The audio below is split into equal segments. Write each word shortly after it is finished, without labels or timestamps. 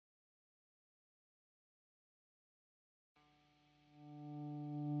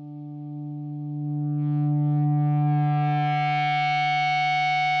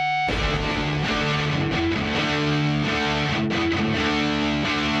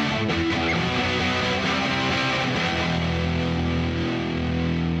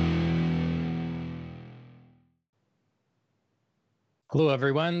Hello,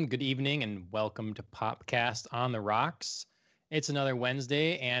 everyone. Good evening, and welcome to Popcast on the Rocks. It's another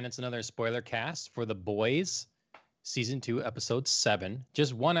Wednesday, and it's another spoiler cast for The Boys, Season 2, Episode 7.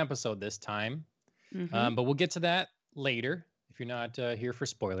 Just one episode this time, but we'll get to that later if you're not here for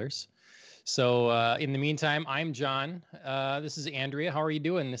spoilers. So in the meantime, I'm John. This is Andrea. How are you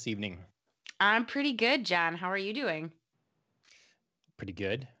doing this evening? I'm pretty good, John. How are you doing? Pretty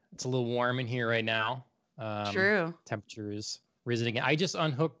good. It's a little warm in here right now. True. Temperature is risen again. I just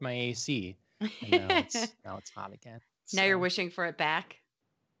unhooked my AC, and now it's hot again. Now you're wishing for it back.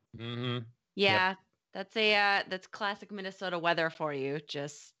 Mm-hmm. Yeah, that's classic Minnesota weather for you.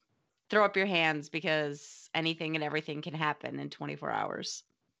 Just throw up your hands because anything and everything can happen in 24 hours.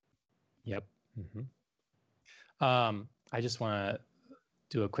 Yep. Mm-hmm. I just want to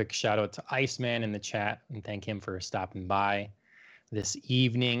do a quick shout out to Iceman in the chat and thank him for stopping by this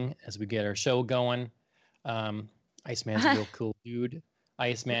evening as we get our show going. Iceman's a real cool dude.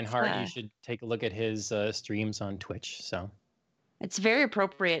 Iceman Hart, you should take a look at his streams on Twitch. So it's very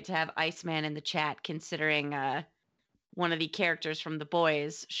appropriate to have Iceman in the chat, considering one of the characters from The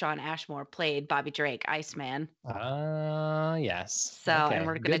Boys, Shawn Ashmore, played Bobby Drake, Iceman. Yes. So, okay. And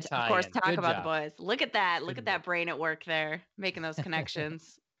we're going to, of course, talk about The Boys. Look at that. Look at that brain at work there, making those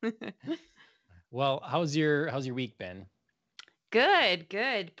connections. Well, how's your week been?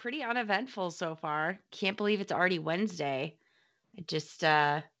 Good. Pretty uneventful so far. Can't believe it's already Wednesday. It just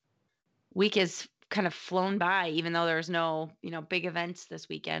week has kind of flown by, even though there's no, big events this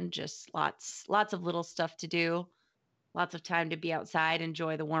weekend. Just lots of little stuff to do. Lots of time to be outside,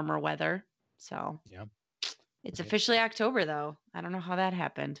 enjoy the warmer weather. So yeah, it's officially October, though. I don't know how that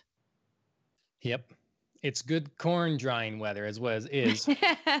happened. Yep. It's good corn drying weather as well as is.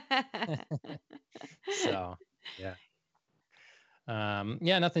 So, yeah.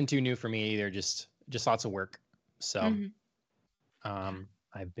 Nothing too new for me either. Just lots of work. So,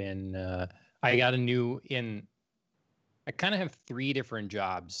 I've been, I got I kind of have 3 different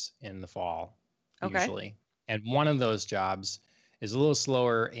jobs in the fall, usually. And one of those jobs is a little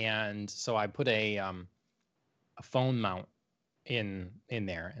slower. And so I put a phone mount in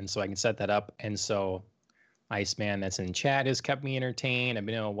there. And so I can set that up. And so Iceman that's in chat has kept me entertained. I've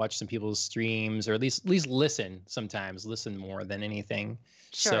been able to watch some people's streams, or at least listen sometimes, more than anything.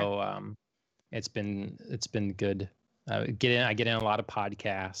 Sure. So it's been good. I get in a lot of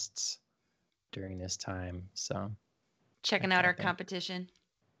podcasts during this time. So checking out our competition.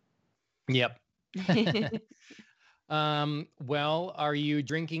 Yep. Well, are you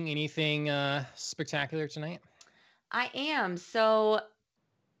drinking anything spectacular tonight? I am. So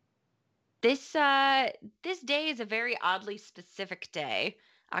this day is a very oddly specific day,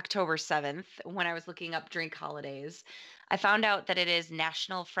 October 7th. When I was looking up drink holidays, I found out that it is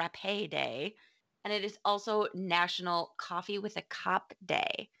National Frappé Day, and it is also National Coffee with a Cop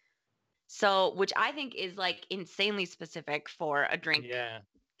Day. So, which I think is like insanely specific for a drink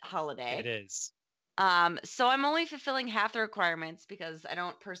holiday. It is. So I'm only fulfilling half the requirements because I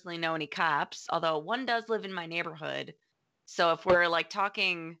don't personally know any cops, although one does live in my neighborhood. So if we're like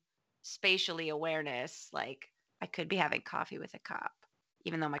talking spatially awareness, like I could be having coffee with a cop,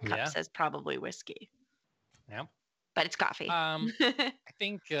 even though my cup says probably whiskey. Yeah. But it's coffee. I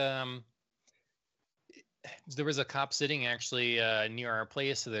think there was a cop sitting actually near our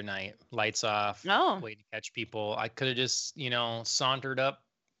place the other night, lights off, waiting to catch people. I could have just, sauntered up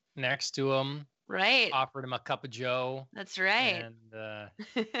next to him. Right. Offered him a cup of Joe. That's right. And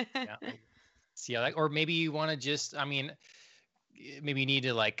see how that, or maybe you want to just, maybe you need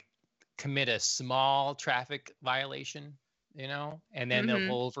to like commit a small traffic violation, and then they'll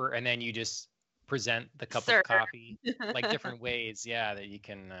pull over, and then you just present the cup of coffee, like different ways, that you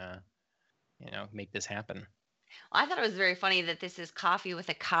can, make this happen. Well, I thought it was very funny that this is Coffee with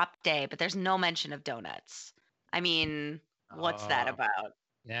a Cop Day, but there's no mention of donuts. I mean, what's that about?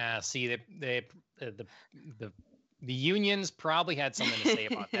 Yeah, see, the unions probably had something to say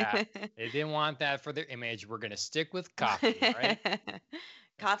about that. They didn't want that for their image. We're going to stick with coffee, right?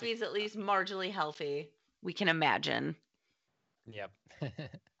 Coffee is at least marginally healthy. We can imagine. Yep.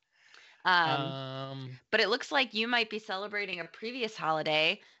 But it looks like you might be celebrating a previous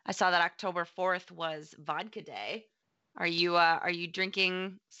holiday. I saw that October 4th was Vodka Day. Are you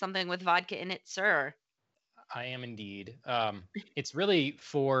drinking something with vodka in it, sir? I am indeed. It's really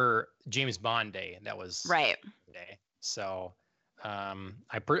for James Bond Day. That was right. Day. So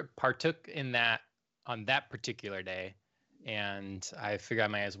I partook in that on that particular day, and I figured I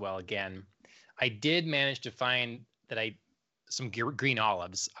might as well again. I did manage to find that some green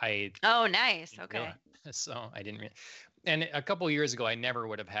olives. Oh, nice. Okay. So I didn't. And a couple of years ago, I never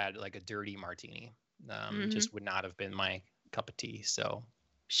would have had like a dirty martini. Just would not have been my cup of tea. So,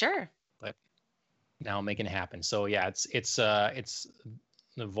 Sure. but now I'm making it happen. So yeah, it's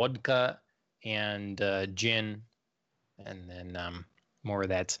the vodka and gin, and then more of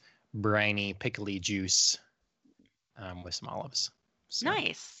that briny pickly juice with some olives. So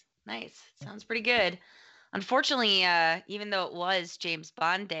Nice. Nice. Sounds pretty good. Unfortunately, even though it was James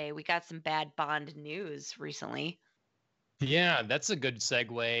Bond Day, we got some bad Bond news recently. yeah, that's a good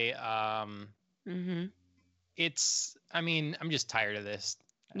segue. Mm-hmm. I mean, I'm just tired of this.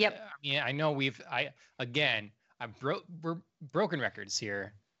 Yep. I mean, I know we're broken records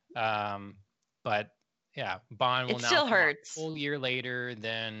here. But yeah, Bond will It now still come out a hurts. full year later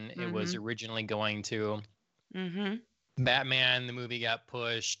than it was Mm-hmm. originally going to. Mm-hmm. Batman, the movie got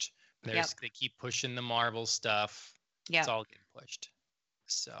pushed. Yep. They keep pushing the Marvel stuff. It's Yep. all getting pushed.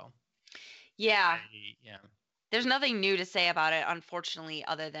 So Yeah. yeah. There's nothing new to say about it, unfortunately,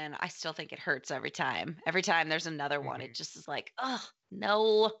 other than I still think it hurts every time. Every time there's another one, it just is like, oh,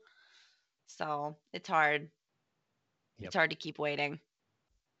 no. So it's hard. Yep. It's hard to keep waiting.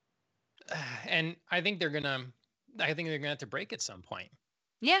 And I think they're gonna have to break at some point.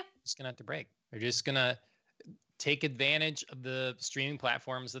 Yeah. It's gonna have to break. They're just gonna take advantage of the streaming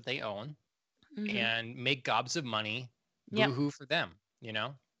platforms that they own and make gobs of money. Boo-hoo for them, you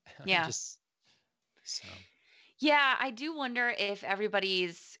know? Yeah. Just so. Yeah, I do wonder if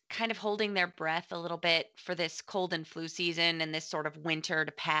everybody's kind of holding their breath a little bit for this cold and flu season and this sort of winter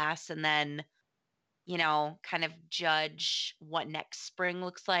to pass, and then, kind of judge what next spring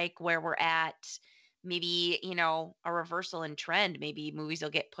looks like, where we're at. Maybe, a reversal in trend. Maybe movies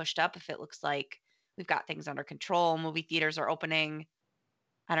will get pushed up if it looks like we've got things under control. Movie theaters are opening.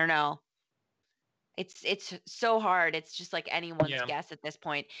 I don't know. It's so hard. It's just like anyone's guess at this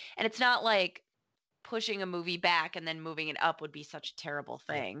point. And it's not like pushing a movie back and then moving it up would be such a terrible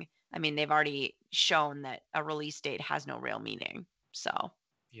thing. I mean, they've already shown that a release date has no real meaning. So,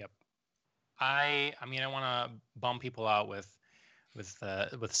 yep. I mean, I want to bum people out with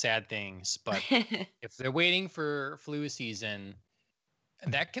sad things, but if they're waiting for flu season,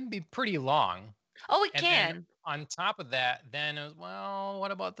 that can be pretty long. Oh, it and can. Then on top of that, then well,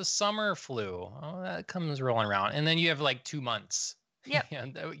 what about the summer flu? Oh, that comes rolling around, and then you have like 2 months. Yep.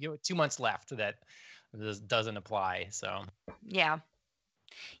 You have 2 months left that this doesn't apply. So yeah,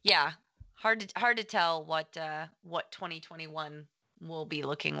 hard to tell what 2021 will be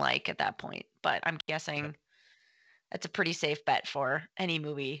looking like at that point. But I'm guessing that's a pretty safe bet for any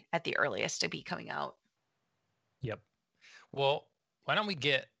movie at the earliest to be coming out. Yep. Well, why don't we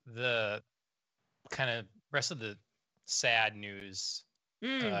get the kind of rest of the sad news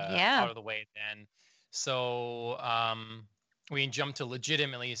out of the way then? So we can jump to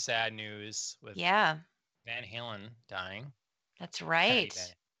legitimately sad news with Van Halen dying. That's right.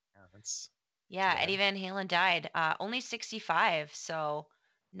 Eddie Van Halen died. Only 65, so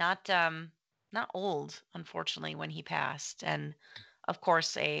not old, unfortunately, when he passed. And of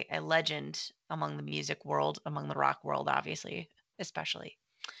course, a legend among the music world, among the rock world, obviously, especially.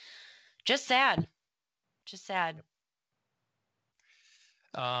 Just sad.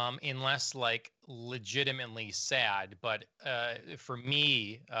 Unless like legitimately sad, but for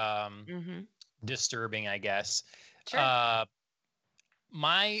me, disturbing, I guess. Sure.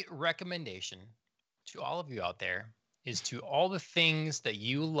 My recommendation to all of you out there is to all the things that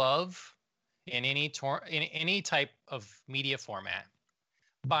you love in any type of media format,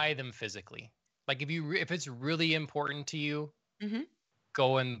 buy them physically. Like if it's really important to you,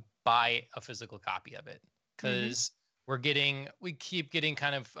 go and buy a physical copy of it, because we keep getting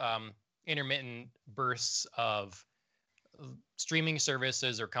kind of intermittent bursts of streaming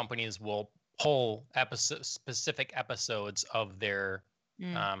services or companies will pull specific episodes of their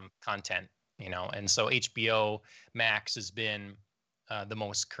content, and so HBO Max has been the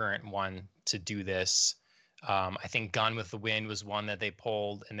most current one to do this. I think Gone with the Wind was one that they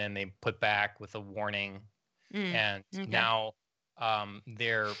pulled and then they put back with a warning, and now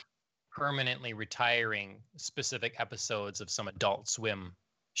they're permanently retiring specific episodes of some Adult Swim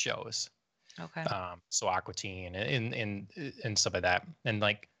shows. Okay. So Aqua Teen and stuff like that, and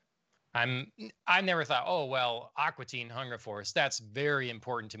like I never thought, oh well, Aqua Teen, Hunger Force, that's very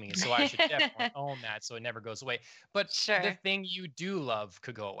important to me, so I should definitely own that so it never goes away. But the thing you do love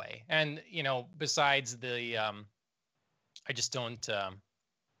could go away, and besides the I just don't.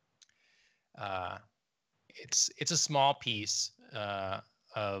 It's a small piece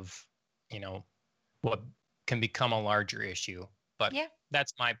of what can become a larger issue, but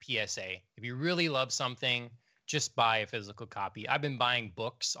that's my PSA. If you really love something, just buy a physical copy. I've been buying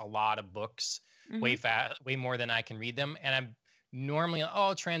books, a lot of books, way more than I can read them. And I'm normally,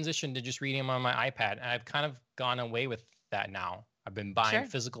 I'll transition to just reading them on my iPad. And I've kind of gone away with that now. I've been buying Sure.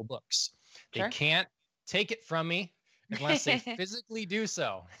 physical books. They Sure. can't take it from me unless they physically do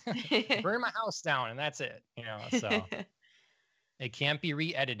so. Burn my house down and that's it. So it can't be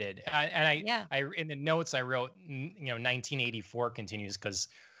re-edited. Yeah. I in the notes I wrote, 1984 continues because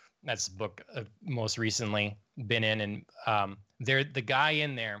that's the book I've most recently been in, and the guy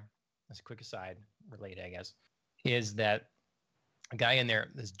in there. As a quick aside, related, I guess, is that a guy in there.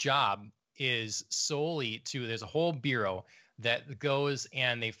 His job is solely to. There's a whole bureau that goes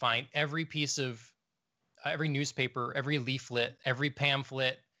and they find every piece of every newspaper, every leaflet, every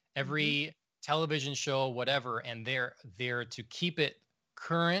pamphlet, every television show, whatever, and they're there to keep it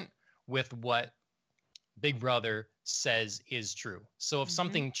current with what Big Brother says is true. So if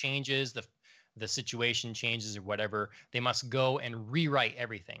something changes, the situation changes or whatever, they must go and rewrite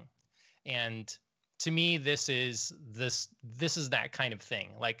everything. And to me, this is that kind of thing.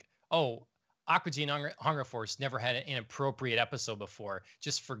 Like, oh, Aqua Teen Hunger Force never had an inappropriate episode before.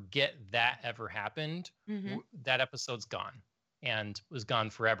 Just forget that ever happened. That episode's gone and was gone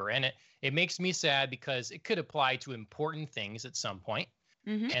forever. And it makes me sad because it could apply to important things at some point.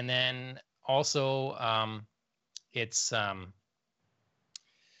 And then also it's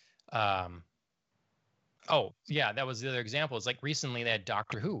oh yeah, that was the other example. It's like recently they had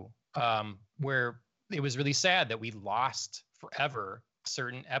Doctor Who, where it was really sad that we lost forever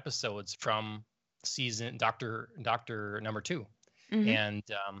certain episodes from season Doctor number 2. And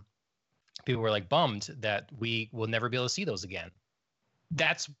people were like bummed that we will never be able to see those again.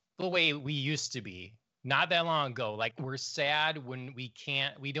 That's the way we used to be not that long ago. Like, we're sad when we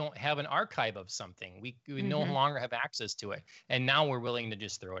don't have an archive of something. We no longer have access to it. And now we're willing to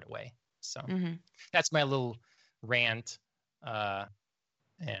just throw it away. So that's my little rant.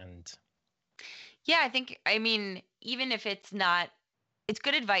 And yeah, I mean, even if it's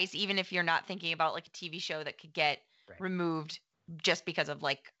good advice, even if you're not thinking about like a TV show that could get removed just because of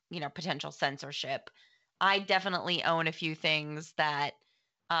like, potential censorship. I definitely own a few things that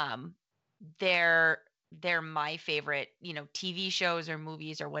they're my favorite, TV shows or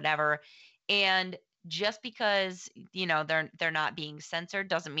movies or whatever. And just because, they're not being censored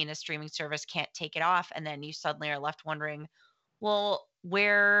doesn't mean a streaming service can't take it off. And then you suddenly are left wondering, well,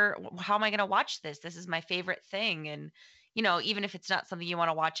 how am I going to watch this? This is my favorite thing. And, even if it's not something you want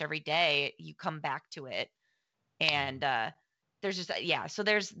to watch every day, you come back to it. And there's just, so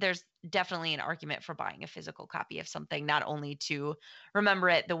there's definitely an argument for buying a physical copy of something, not only to remember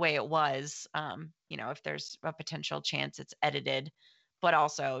it the way it was, if there's a potential chance it's edited, but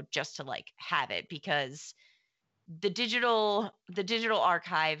also just to like have it, because the digital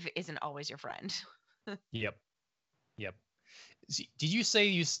archive isn't always your friend. Yep. Did you say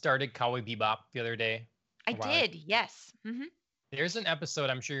you started Cowboy Bebop the other day? I did, yes. There's an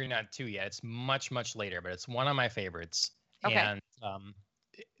episode, I'm sure you're not to yet. It's much, much later, but it's one of my favorites. Okay. And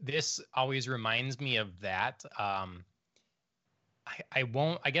this always reminds me of that. I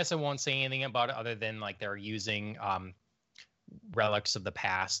guess I won't say anything about it other than like they're using relics of the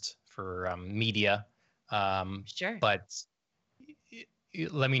past for media. Sure. But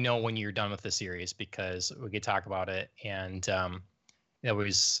let me know when you're done with the series because we could talk about it. And it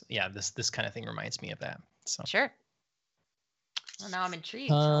was, this kind of thing reminds me of that. So sure. Well, now I'm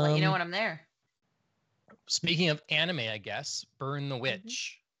intrigued. I'll let you know when I'm there. Speaking of anime, I guess Burn the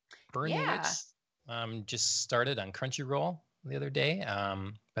Witch. Burn the Witch just started on Crunchyroll the other day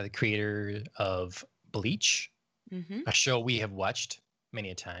by the creator of Bleach, a show we have watched many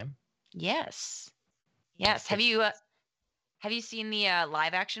a time. Yes. Have you seen the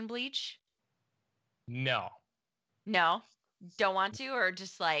live action Bleach? No. Don't want to, or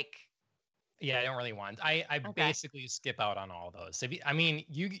just like? Yeah, I don't really want. I basically skip out on all those.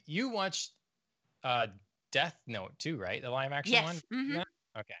 You watched Death Note too, right? The live action one. Yeah?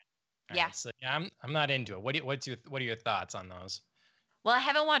 Okay. Yeah. Right. So I'm not into it. What are your thoughts on those? Well, I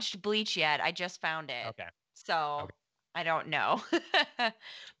haven't watched Bleach yet. I just found it. Okay. So I don't know.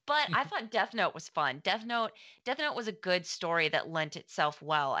 But I thought Death Note was fun. Death Note was a good story that lent itself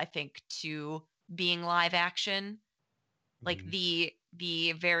well, I think, to being live action. Like the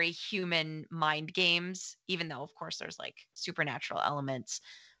very human mind games, even though of course there's like supernatural elements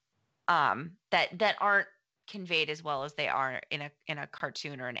that aren't conveyed as well as they are in a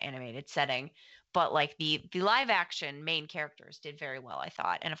cartoon or an animated setting. But like the live action main characters did very well, I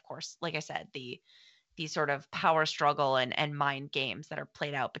thought. And of course, like I said, the sort of power struggle and mind games that are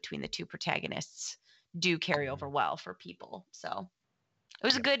played out between the two protagonists do carry over well for people. So it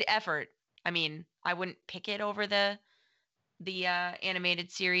was a good effort. I mean, I wouldn't pick it over the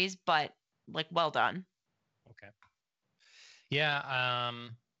animated series, but like, well done. Okay. Yeah. I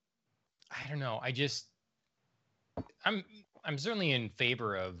don't know. I'm certainly in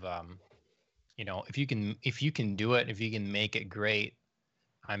favor of if you can do it, if you can make it great,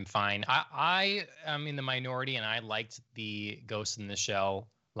 I'm fine. I am in the minority, and I liked the Ghost in the Shell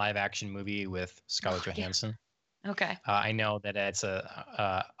live action movie with Scarlett Yeah. Johansson. Okay. I know that it's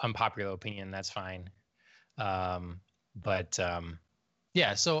a unpopular opinion. That's fine. But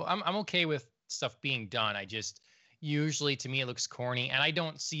yeah, so I'm okay with stuff being done. I just usually, to me, it looks corny, and I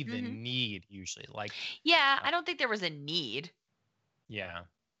don't see the need usually. Like, yeah, I don't think there was a need. Yeah.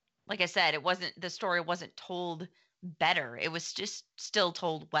 Like I said, the story wasn't told better. It was just still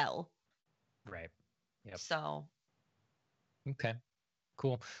told well. Right. Yep. So. Okay.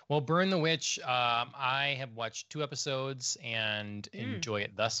 Cool. Well, Burn the Witch, I have watched 2 episodes and enjoy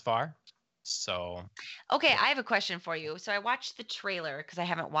it thus far. So. Okay, I have a question for you. So I watched the trailer because I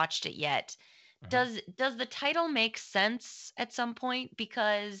haven't watched it yet. Does the title make sense at some point?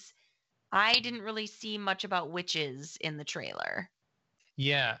 Because I didn't really see much about witches in the trailer.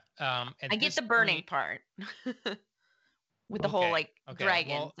 Yeah. I get the burning part with the whole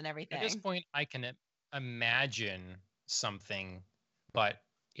dragons and everything. At this point, I can imagine something, but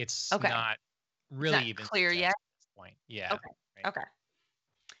it's not really it's not even clear yet at this point. Yeah. Okay. Right. Okay.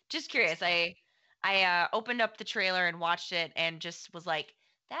 Just curious. I opened up the trailer and watched it and just was like,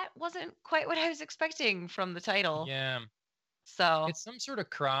 that wasn't quite what I was expecting from the title. Yeah. So it's some sort of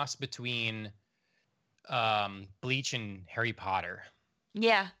cross between Bleach and Harry Potter.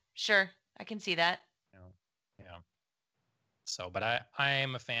 Yeah, sure. I can see that. Yeah. So, but I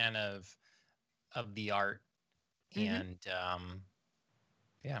am a fan of the art, and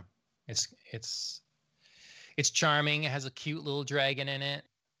yeah, it's charming. It has a cute little dragon in it.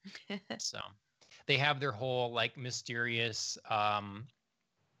 So they have their whole mysterious anime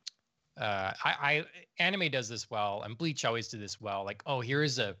does this well, and Bleach always did this well.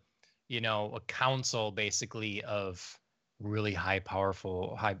 Here's a council basically of really high powered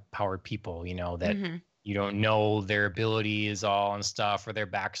people, that you don't know their abilities all and stuff or their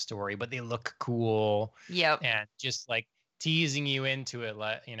backstory, but they look cool. Yep. And just teasing you into it,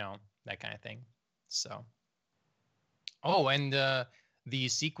 that kind of thing. So. Oh, and the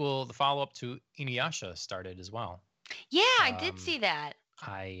sequel, the follow-up to Inuyasha started as well. Yeah, I did see that.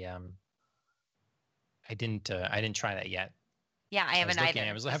 I didn't try that yet. Yeah, I haven't either.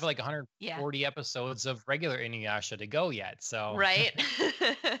 I have 140 episodes of regular Inuyasha to go yet. So right.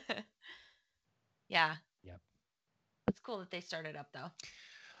 Yeah. Yep. It's cool that they started up though.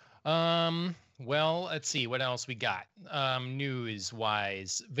 Well, let's see what else we got. News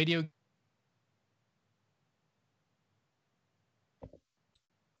wise, video.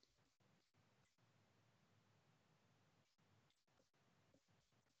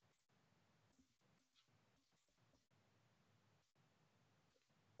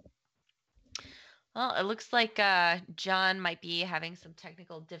 Well, it looks like John might be having some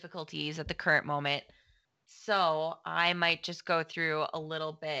technical difficulties at the current moment. So I might just go through a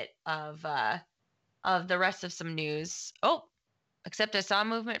little bit of the rest of some news. Oh, except I saw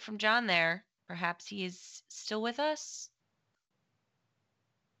movement from John there. Perhaps he's still with us?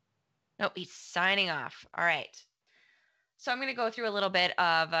 Nope, he's signing off. All right. So I'm going to go through a little bit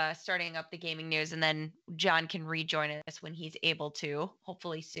of starting up the gaming news, and then John can rejoin us when he's able to,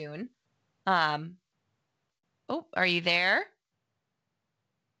 hopefully soon. Oh, are you there?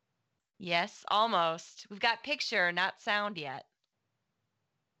 Yes, almost. We've got picture, not sound yet.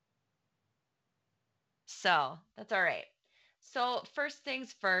 So that's all right. So first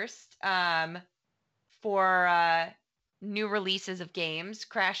things first, for new releases of games,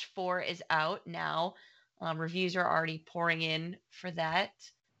 Crash 4 is out now. Reviews are already pouring in for that.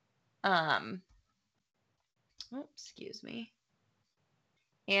 Oh, excuse me.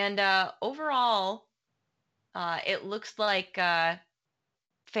 And overall, it looks like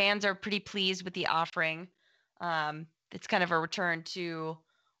fans are pretty pleased with the offering. It's kind of a return to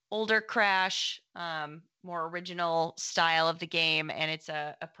older Crash, more original style of the game, and it's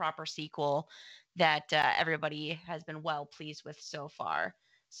a proper sequel that everybody has been well pleased with so far.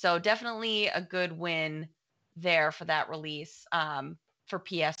 So definitely a good win there for that release for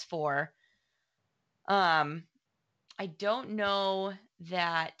PS4. I don't know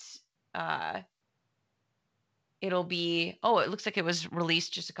that it'll be, it looks like it was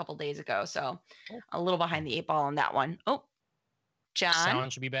released just a couple days ago, so a little behind the 8 ball on that one. Oh, John?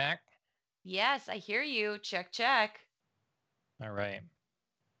 Sound should be back. Yes, I hear you. Check. All right.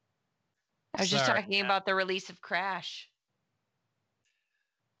 I was just talking about the release of Crash.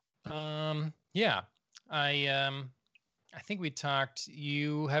 Yeah. I think we talked,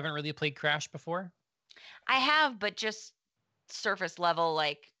 you haven't really played Crash before? I have, but just surface level,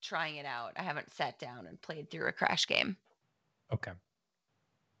 like trying it out. I haven't sat down and played through a Crash game. Okay.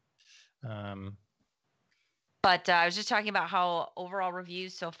 But I was just talking about how overall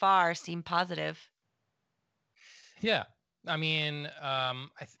reviews so far seem positive. Yeah. I mean,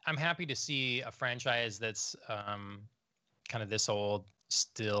 I'm happy to see a franchise that's kind of this old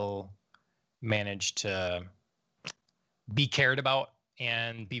still managed to be cared about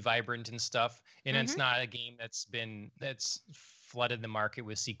and be vibrant and stuff. And it's not a game that's flooded the market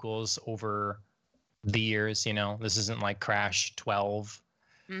with sequels over the years. This isn't like Crash 12.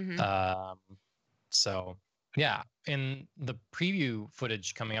 So yeah, in the preview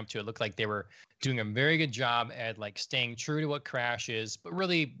footage coming up to it, looked like they were doing a very good job at like staying true to what Crash is, but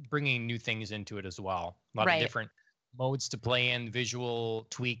really bringing new things into it as well. A lot of different modes to play in, visual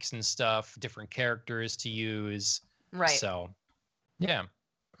tweaks and stuff, different characters to use. Right. So yeah,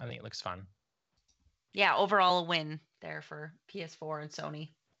 I think it looks fun. Yeah, overall a win there for PS4 and Sony.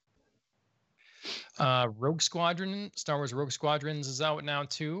 Rogue Squadron, Star Wars Rogue Squadrons is out now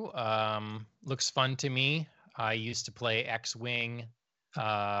too. Looks fun to me. I used to play X-Wing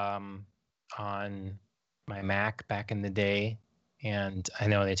on my Mac back in the day, and I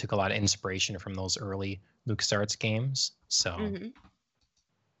know they took a lot of inspiration from those early LucasArts games. So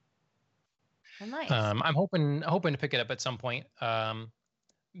Well, nice. I'm hoping to pick it up at some point.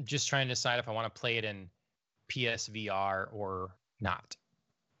 Just trying to decide if I want to play it in PSVR or not.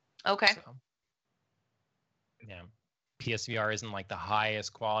 Okay. So, yeah. PSVR isn't like the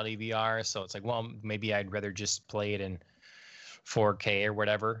highest quality VR, so it's like, well, maybe I'd rather just play it in 4K or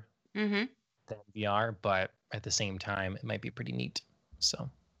whatever than VR, but at the same time, it might be pretty neat. So,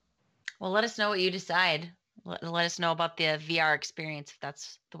 well, let us know what you decide. Let us know about the VR experience if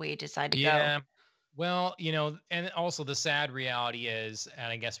that's the way you decide to go. Yeah. Well, and also the sad reality is,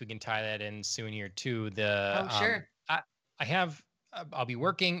 and I guess we can tie that in soon here too. Sure. I'll be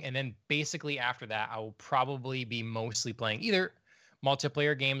working, and then basically after that, I will probably be mostly playing either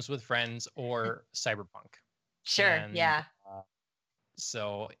multiplayer games with friends or Cyberpunk. Sure. And, yeah.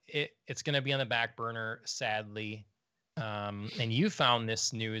 So it's going to be on the back burner, sadly. And you found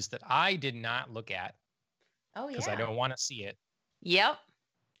this news that I did not look at. Oh, yeah. Because I don't want to see it. Yep.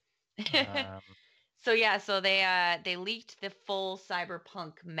 So they leaked the full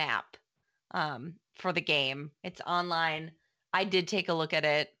Cyberpunk map for the game. It's online. I did take a look at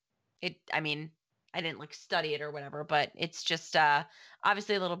it. I didn't like study it or whatever, but it's just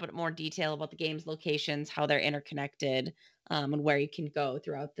obviously a little bit more detail about the game's locations, how they're interconnected, and where you can go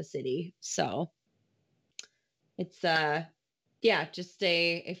throughout the city. So it's just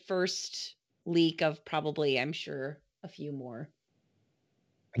a first leak of probably, I'm sure, a few more.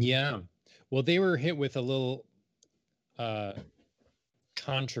 Yeah. Well, they were hit with a little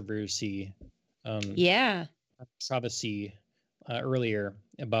controversy. Controversy earlier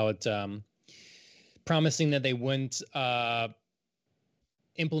about promising that they wouldn't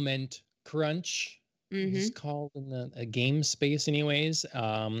implement crunch. It's called in the game space anyways.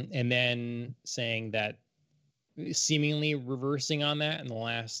 And then saying that seemingly reversing on that in the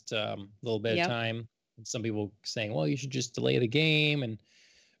last little bit of time. And some people saying, well, you should just delay the game.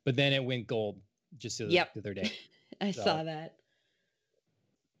 But then it went gold just the other day. I saw that.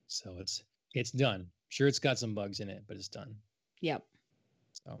 So it's done. Sure, it's got some bugs in it, but it's done. Yep.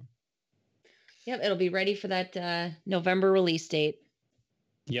 So. Yep, it'll be ready for that November release date.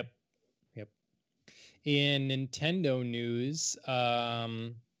 Yep. In Nintendo news, got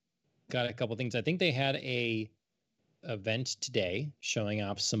a couple things. I think they had a event today showing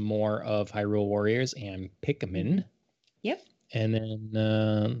off some more of Hyrule Warriors and Pikmin. Yep. And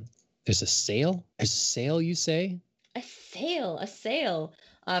then there's a sale. There's a sale, you say? A sale.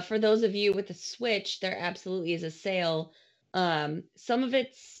 For those of you with the Switch, there absolutely is a sale. Some of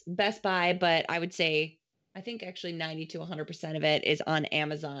it's Best Buy, but I would say, I think actually 90 to 100% of it is on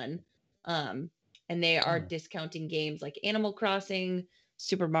Amazon. And they are discounting games like Animal Crossing,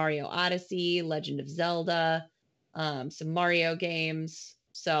 Super Mario Odyssey, Legend of Zelda, some Mario games.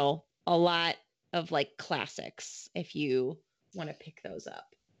 So a lot of like classics if you want to pick those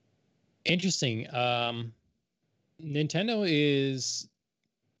up. Interesting. Nintendo is,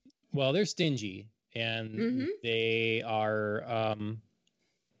 well, they're stingy and they are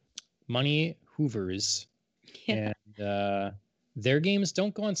money hoovers. And their games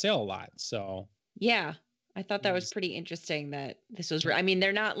don't go on sale a lot. So yeah, I thought that was pretty interesting that this was, I mean,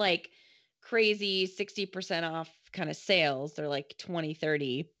 they're not like crazy 60% off kind of sales. They're like 20,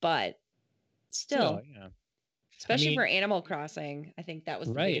 30, but still yeah. Especially for Animal Crossing, I think that was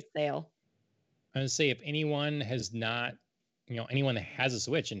the biggest sale. I would say if anyone has not, anyone that has a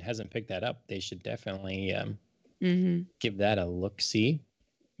Switch and hasn't picked that up, they should definitely give that a look-see.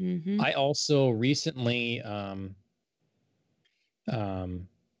 Mm-hmm. I also recently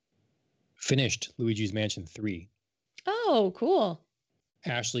finished Luigi's Mansion 3. Oh, cool.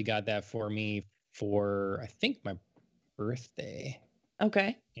 Ashley got that for me for, I think, my birthday.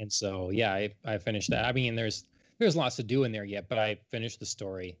 Okay. And so, yeah, I finished that. I mean, there's lots to do in there yet, but I finished the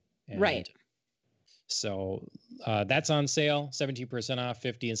story. And Right. so that's on sale, 17% off,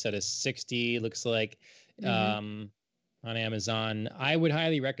 50 instead of 60, looks like, on Amazon. I would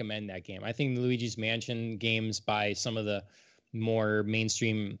highly recommend that game. I think the Luigi's Mansion games by some of the more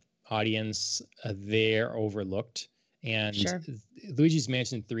mainstream audience, they're overlooked. And Sure. Luigi's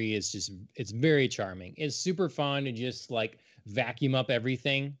Mansion 3 is just, it's very charming. It's super fun to just like vacuum up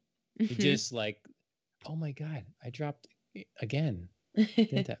everything. You just like, oh my God, I dropped again.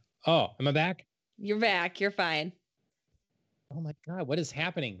 Didn't I? Oh, am I back? You're back. You're fine. Oh my God, what is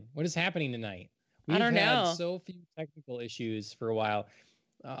happening? What is happening tonight? I We've don't had know. so few technical issues for a while.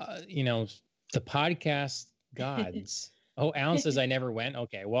 You know, the podcast gods. Oh, Alan says I never went.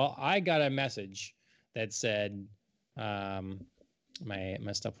 Okay, well, I got a message that said my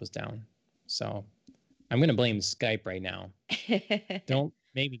stuff was down. So I'm gonna blame Skype right now. Don't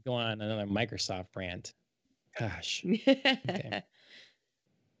make me go on another Microsoft rant. Gosh. Okay.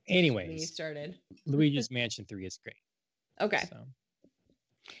 Anyways, started. Luigi's Mansion 3 is great. Okay. So.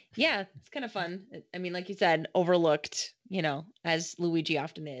 Yeah, it's kind of fun. I mean, like you said, overlooked, as Luigi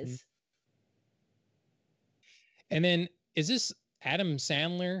often is. And then is this Adam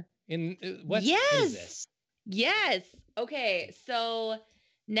Sandler in what Yes. is this? Yes. Okay, so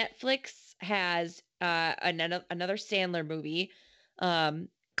Netflix has another Sandler movie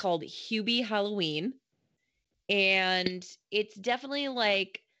called Hubie Halloween, and it's definitely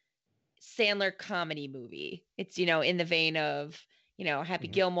like Sandler comedy movie. It's in the vein of Happy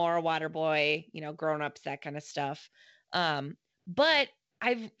Gilmore, Waterboy, Grown Ups, that kind of stuff. But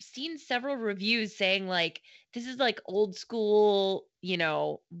I've seen several reviews saying like this is like old school,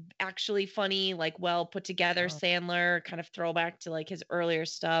 actually funny, like well put together Sandler, kind of throwback to like his earlier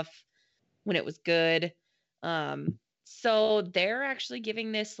stuff when it was good. So they're actually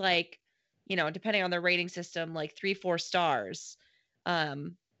giving this like, depending on their rating system, like 3-4 stars.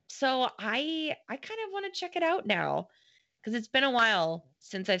 So I kind of want to check it out now because it's been a while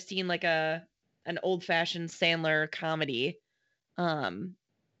since I've seen like an old fashioned Sandler comedy. But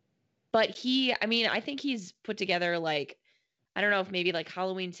I think he's put together like, I don't know if maybe like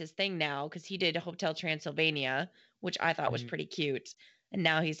Halloween's his thing now because he did Hotel Transylvania, which I thought was pretty cute. And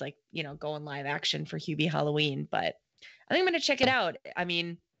now he's like, going live action for Hubie Halloween. But I think I'm going to check it out. I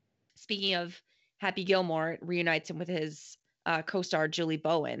mean, speaking of Happy Gilmore, it reunites him with his co-star Julie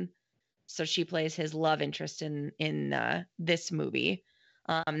Bowen. So she plays his love interest in this movie.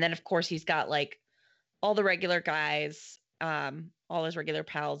 Then of course he's got like all the regular guys, all his regular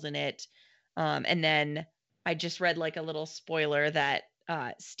pals in it. And then I just read like a little spoiler that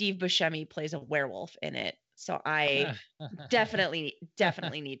Steve Buscemi plays a werewolf in it. So I definitely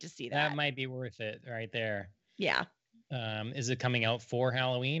need to see that. That might be worth it right there. Yeah. Is it coming out for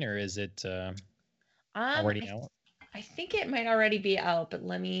Halloween or is it already out? I think it might already be out, but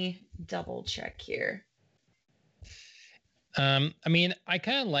let me double check here. I mean, I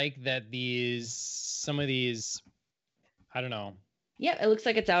kind of like that some of these, I don't know. Yeah, it looks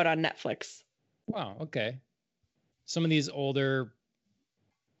like it's out on Netflix. Wow, okay. Some of these older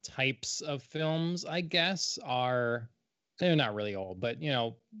types of films, I guess, they're not really old, but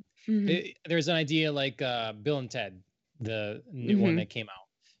there's an idea like Bill and Ted, the new one that came out.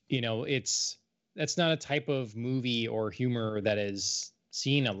 That's not a type of movie or humor that is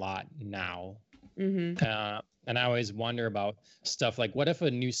seen a lot now. And I always wonder about stuff like, what if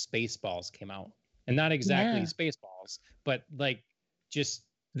a new Spaceballs came out? And not exactly Spaceballs, but like just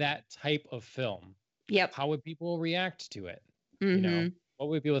that type of film. Yep. How would people react to it? What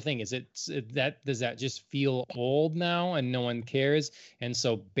would people think? Does that just feel old now and no one cares? And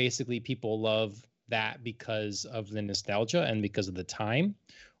so basically people love that because of the nostalgia and because of the time,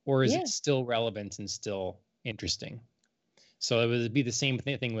 or is it still relevant and still interesting? So it would be the same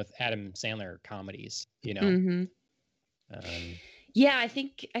thing with Adam Sandler comedies, Yeah, I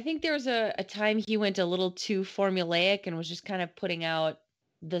think there was a time he went a little too formulaic and was just kind of putting out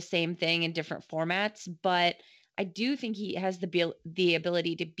the same thing in different formats, but I do think he has the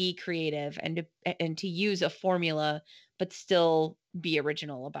ability to be creative and to use a formula but still be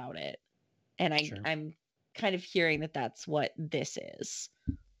original about it. And I'm kind of hearing that that's what this is.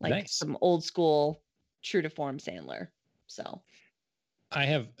 Like some old school true to form Sandler. So I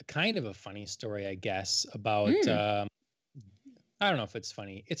have kind of a funny story, I guess, about I don't know if it's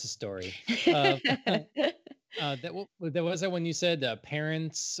funny. It's a story. That was that when you said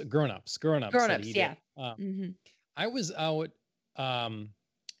parents, grown-ups that Grown-ups, eat it. yeah. I was out.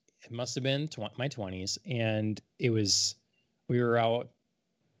 It must have been my 20s, and we were out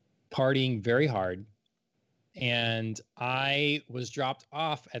partying very hard, and I was dropped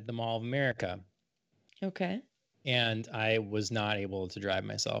off at the Mall of America. Okay. And I was not able to drive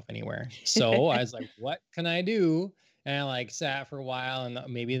myself anywhere. So I was like, what can I do? And I like sat for a while, and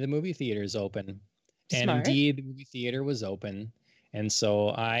maybe the movie theater is open. And Smart. indeed, the movie theater was open. And so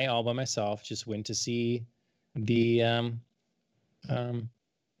I, all by myself, just went to see the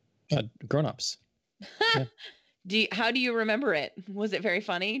grown-ups. Yeah. How do you remember it? Was it very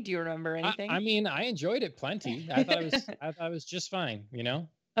funny? Do you remember anything? I mean, I enjoyed it plenty. I thought it was just fine, you know?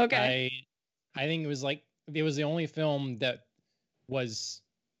 Okay. I think it was the only film that was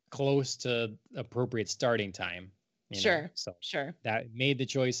close to appropriate starting time. Sure. So sure. that made the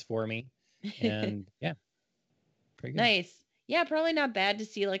choice for me. And yeah, pretty good. Nice. Yeah, probably not bad to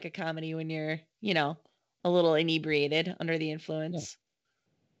see like a comedy when you're, a little inebriated under the influence.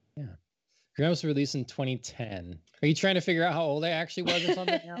 Yeah. Grown was released in 2010. Are you trying to figure out how old I actually was or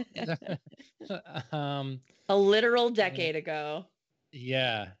something? A literal decade ago.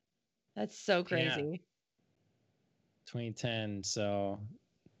 Yeah. That's so crazy. Yeah. 2010. So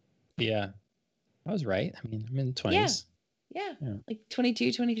yeah, I was right. I mean, I'm in 20s. Yeah. Like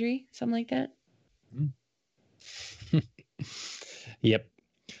 22, 23, something like that. Yep.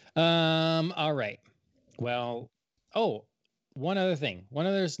 All right. Well, one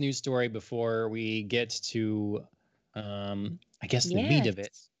other news story before we get to I guess the meat of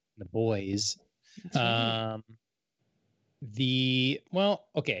it, the boys. Right.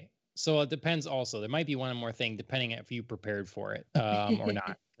 Okay. So it depends also. There might be one more thing depending if you prepared for it or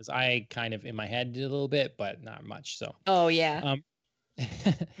not. Because I kind of in my head did a little bit, but not much. So oh yeah.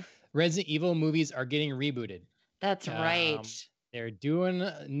 Resident Evil movies are getting rebooted. That's right. They're doing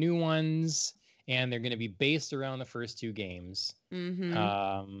new ones, and they're going to be based around the first two games.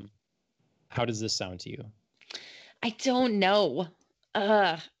 How does this sound to you? I don't know.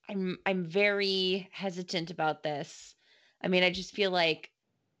 I'm very hesitant about this. I mean, I just feel like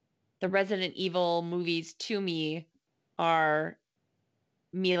the Resident Evil movies to me are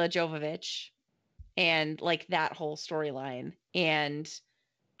Mila Jovovich and like that whole storyline. And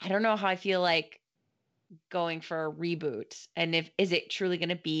I don't know how I feel like going for a reboot, and is it truly going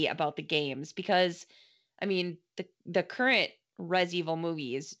to be about the games? Because I mean, the current Res Evil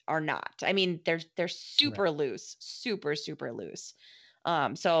movies are not. I mean, they're super loose, super loose.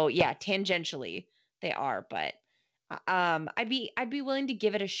 So yeah, tangentially they are, but I'd be willing to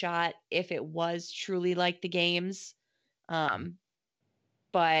give it a shot if it was truly like the games.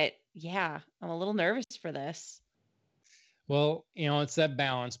 But yeah, I'm a little nervous for this. Well, it's that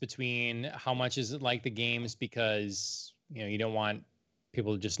balance between how much is it like the games, because you don't want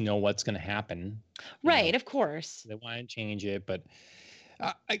people to just know what's going to happen. Right, of course. They want to change it, but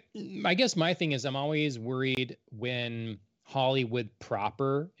I guess my thing is I'm always worried when Hollywood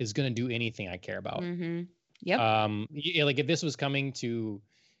proper is going to do anything I care about. Yep. Like if this was coming to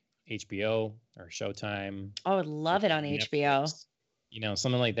HBO or Showtime, I would love it on Netflix, HBO.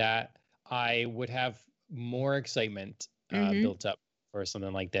 Something like that, I would have more excitement built up for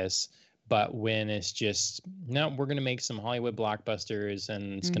something like this. But when it's just, no, we're going to make some Hollywood blockbusters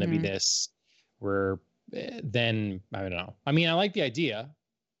and it's going to be this, then I don't know. I mean, I like the idea.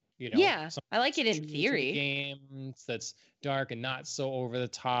 Yeah, I like it in theory. Games that's dark and not so over the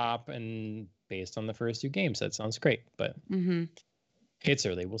top and based on the first two games. That sounds great, but it's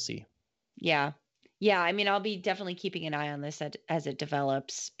early. We'll see. Yeah. I mean, I'll be definitely keeping an eye on this as it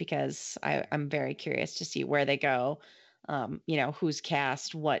develops, because I'm very curious to see where they go. Who's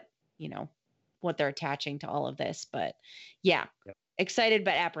cast, what they're attaching to all of this. But yeah, excited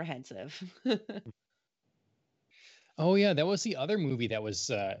but apprehensive. Oh yeah, that was the other movie that was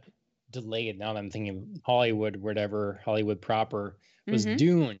delayed. Now that I'm thinking Hollywood proper was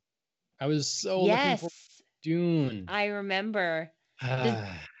Dune. I was so looking for Dune. I remember.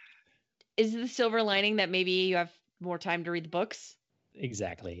 Is the silver lining that maybe you have more time to read the books?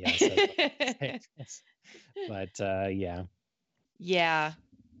 Exactly. Yes. But yeah. Yeah.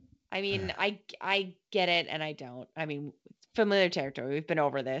 I mean, I get it and I don't. I mean, familiar territory. We've been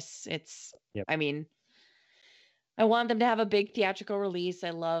over this. I mean, I want them to have a big theatrical release.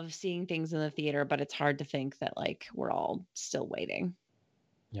 I love seeing things in the theater, but it's hard to think that like we're all still waiting.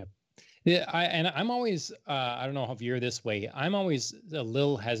 Yep. Yeah, I'm always I don't know if you're this way. I'm always a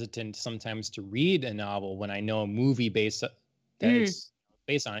little hesitant sometimes to read a novel when I know a movie it's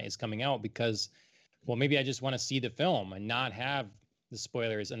based on it is coming out, because maybe I just want to see the film and not have the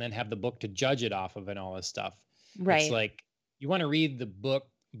spoilers and then have the book to judge it off of and all this stuff. Right. It's like you want to read the book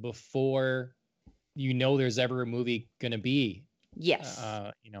before you know there's ever a movie going to be. Yes.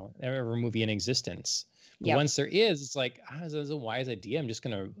 Ever a movie in existence. But Yep. once there is, it's like, this is a wise idea. I'm just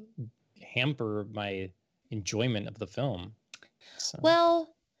going to hamper my enjoyment of the film. So.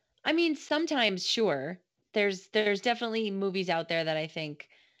 Well, I mean, sometimes, sure. There's definitely movies out there that I think,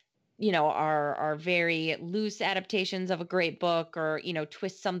 are very loose adaptations of a great book, or,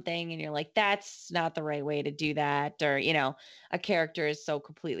 twist something and you're like, that's not the right way to do that, or, a character is so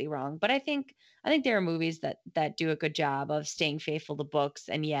completely wrong. But I think there are movies that do a good job of staying faithful to books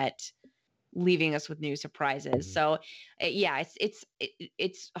and yet leaving us with new surprises. So yeah,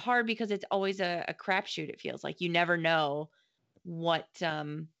 it's hard because it's always a crapshoot. It feels like you never know what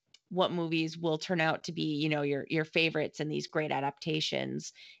movies will turn out to be, your favorites and these great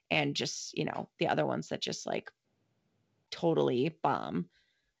adaptations, and just, the other ones that just like totally bomb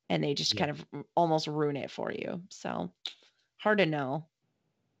and they just kind of almost ruin it for you. So hard to know.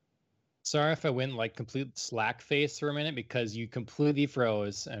 Sorry if I went like complete slack face for a minute because you completely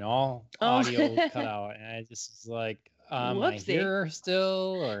froze and all audio cut out, and I just was like, am I here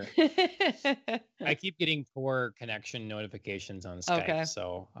still? Or I keep getting poor connection notifications on Skype,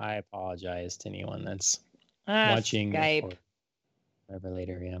 so I apologize to anyone that's watching Skype. or whatever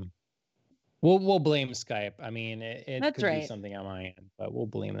later. Yeah, we'll blame Skype. I mean, it could be something on my end, but we'll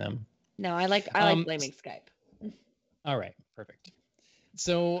blame them. No, I like blaming Skype. All right, perfect.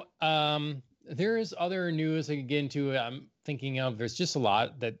 So there's other news I can get into. I'm thinking of. There's just a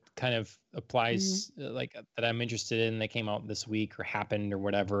lot that kind of applies, like that I'm interested in. That came out this week or happened or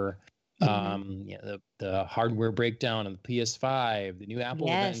whatever. The hardware breakdown of the PS5, the new Apple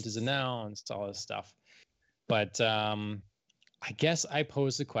event is announced, all this stuff. But I guess I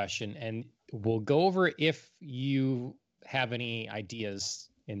pose the question, and we'll go over if you have any ideas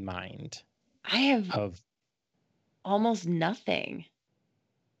in mind. I have almost nothing.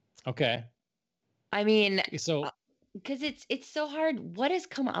 Okay. I mean, so because it's so hard. What has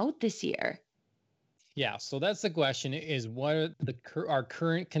come out this year? Yeah, so that's the question: is what are our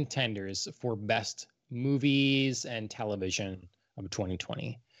current contenders for best movies and television of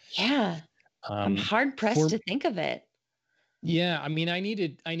 2020? Yeah, I'm hard pressed to think of it. Yeah, I mean, I need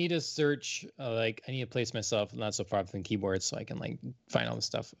to search. I need to place myself not so far from the keyboard so I can like find all the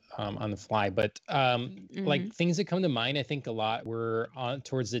stuff on the fly. But like things that come to mind, I think a lot were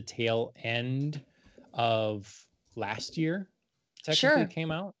towards the tail end of last year. Technically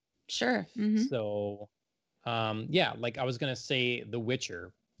came out. Sure. So, like I was gonna say, The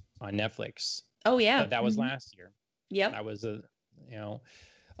Witcher on Netflix. Oh yeah, that was last year. Yep. That was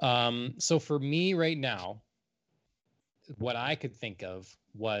so for me right now, what I could think of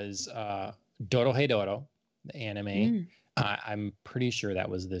was Dorohedoro, the anime. I'm pretty sure that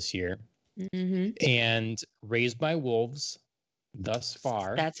was this year. And Raised by Wolves, thus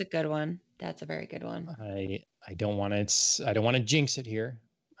far. That's a good one. That's a very good one. I don't want to jinx it here.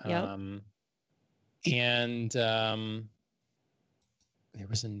 Yep. And there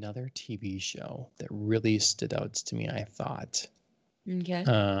was another TV show that really stood out to me, I thought. Okay.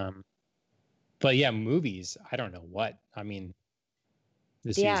 But yeah, movies, I don't know what. I mean,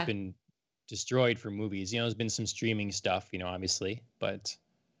 this year's been destroyed for movies. There's been some streaming stuff, obviously, but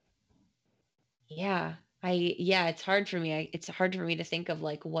yeah, it's hard for me. It's hard for me to think of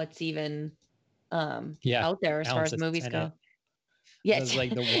like what's even out there as far as movies go. Yeah, it's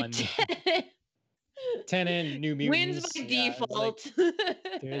like the one Tenet, New Mutants wins by default.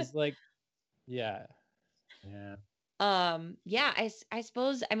 There's like, yeah. I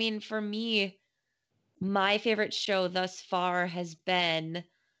suppose. I mean, for me, my favorite show thus far has been,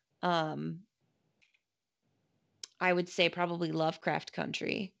 I would say probably Lovecraft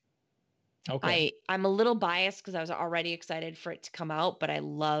Country. Okay. I'm a little biased because I was already excited for it to come out, but I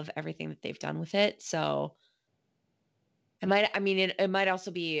love everything that they've done with it. So it might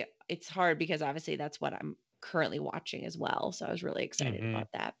also be, it's hard because obviously that's what I'm currently watching as well. So I was really excited about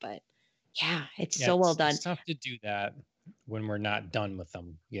that, but yeah, it's so well done. It's tough to do that when we're not done with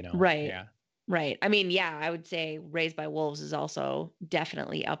them, Right. Yeah. Right. I mean, yeah, I would say Raised by Wolves is also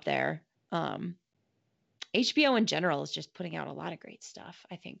definitely up there. HBO in general is just putting out a lot of great stuff,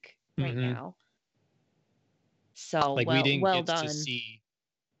 I think, right now. So like well done.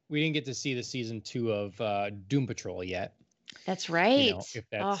 We didn't get to see the season 2 of Doom Patrol yet. That's right. If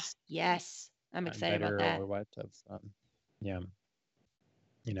that's yes, I'm excited about that. Or what? Yeah.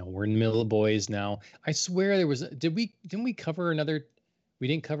 We're in the middle of Boys now. I swear there was. Didn't we cover another? We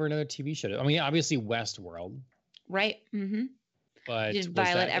didn't cover another TV show. I mean, obviously Westworld. Right. But just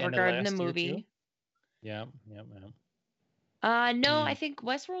Violet Evergarden, the movie. Yeah. No, I think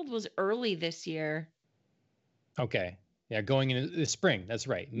Westworld was early this year. Okay. Yeah, going into the spring. That's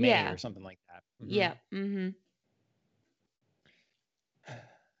right. May Yeah. or something like that. Yeah. Mm-hmm.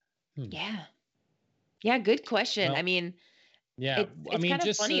 Hmm. Yeah. Yeah, good question. I Well, mean, yeah. it's kind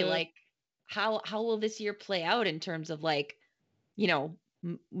of funny, like how will this year play out in terms of like, you know,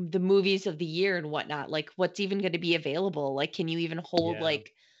 the movies of the year and whatnot? Like, what's even going to be available? Like, can you even hold yeah.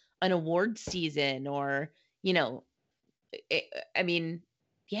 like an award season or, you know, I mean,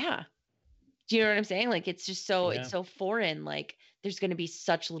 yeah. Do you know what I'm saying? Like, it's just it's Yeah. so foreign. Like, there's going to be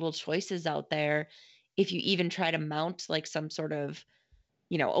such little choices out there. If you even try to mount like some sort of,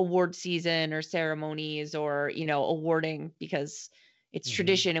 award season or ceremonies or, awarding because it's Hmm.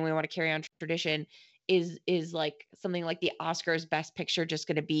 tradition and we want to carry on tradition, is like something like the Oscars Best Picture just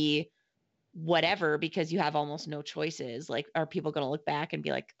going to be whatever because you have almost no choices? Like, are people going to look back and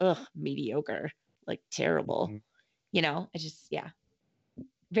be like, ugh, mediocre, like terrible? It's just, yeah,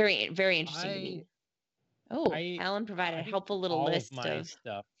 very, very interesting to me. I Oh, I Alan provided I a think helpful little all of list my of.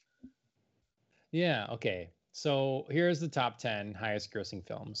 stuff. Yeah, okay. So here's the top 10 highest grossing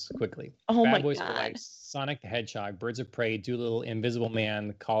films quickly. Oh Bad my Boys for Life, God. Sonic the Hedgehog, Birds of Prey, Doolittle, Invisible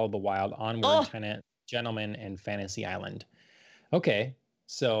Man, Call of the Wild, Onward, Oh, Tenet, Gentleman, and Fantasy Island. Okay.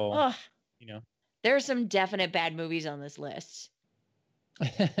 So, oh, you know, there are some definite bad movies on this list.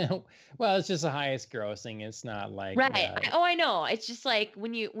 well, it's just the highest grossing. It's not like Right. I know. It's just like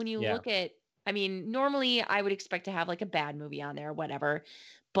when you yeah. look at, I mean, normally I would expect to have like a bad movie on there or whatever,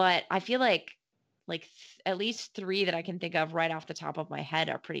 but I feel like at least three that I can think of right off the top of my head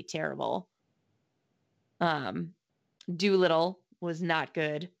are pretty terrible. Doolittle was not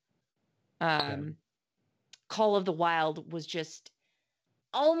good. Yeah. Call of the Wild was just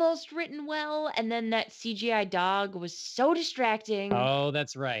almost written well, and then that CGI dog was so distracting, Oh,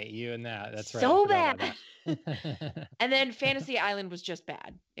 that's right. You and that. That's right. I so forgot bad. about that. And then Fantasy Island was just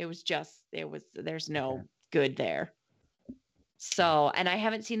bad. There's Okay. no good there. So, and I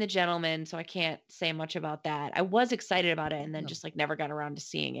haven't seen The Gentleman, so I can't say much about that. I was excited about it and then just like never got around to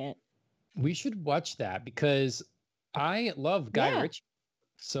seeing it. We should watch that because I love Guy Yeah. Ritchie.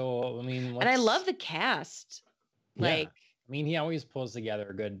 So, I mean, And I love the cast. yeah. Like, I mean, he always pulls together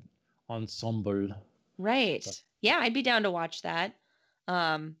a good ensemble. right. So, Yeah, I'd be down to watch that.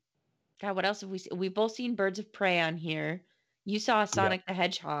 God, what else have we seen? We've both seen Birds of Prey on here. You saw yep. Sonic the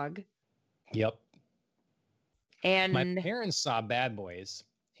Hedgehog. Yep. My And parents saw Bad Boys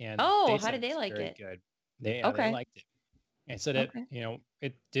and oh, they how said did they it's like very it? good. They Okay. liked it. And said Okay.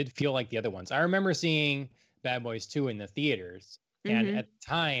 it did feel like the other ones. I remember seeing Bad Boys 2 in the theaters. And Mm-hmm. at the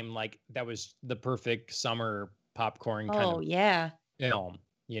time, like that was the perfect summer popcorn kind Oh, of yeah. film,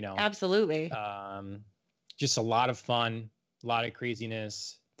 Absolutely. Um, just a lot of fun, a lot of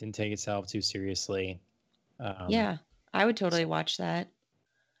craziness, didn't take itself too seriously. Yeah, I would totally So watch that.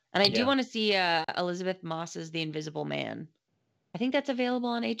 And I do yeah, want to see Elizabeth Moss's The Invisible Man. I think that's available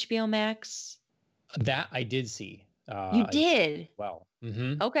on HBO Max. that I did see. You did? Well.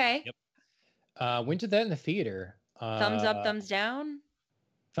 Mm-hmm. Okay. Yep. Went to that in the theater. Thumbs up, thumbs down?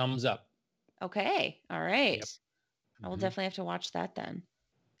 Thumbs up. Okay. All right. Yep. I will Mm-hmm. definitely have to watch that then.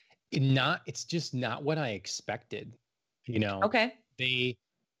 It's just not what I expected. You know, Okay. they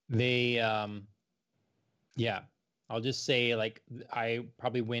yeah, I'll just say like I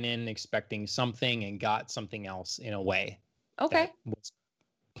probably went in expecting something and got something else in a way Okay. that was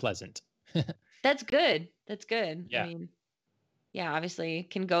pleasant. That's good. That's good. I Yeah. mean, yeah, obviously it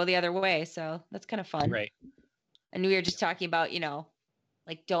can go the other way, so that's kind of fun. Right. And we were just talking about,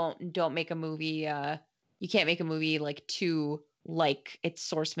 like don't make a movie you can't make a movie like too like its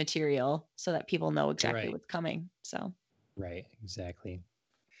source material so that people know exactly Right. what's coming. So Right. Exactly.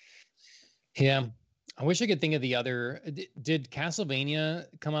 Yeah. I wish I could think of the other. Did Castlevania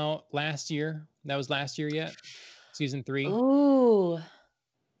come out last year? That was last year yet? Season 3? oh,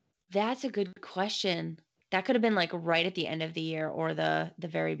 that's a good question. That could have been like right at the end of the year or the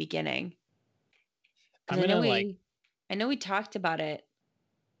very beginning. I'm Because I know gonna we talked about it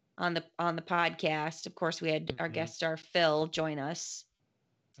on the podcast. Of course, we had our Mhm. guest star Phil join us.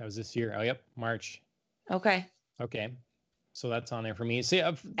 That was this year. Oh, yep, March. Okay. Okay, so that's on there for me. See,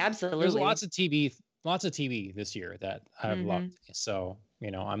 there's Absolutely. lots of TV this year that I've Mm-hmm. loved. So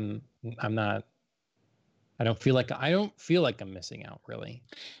I'm not. I don't feel like I'm missing out really.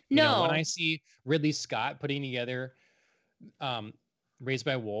 No. When I see Ridley Scott putting together um Raised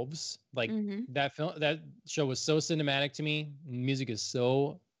by Wolves, like Mm-hmm. that show was so cinematic to me. Music is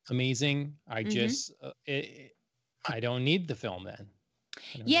so amazing. I Mm-hmm. just I don't need the film then.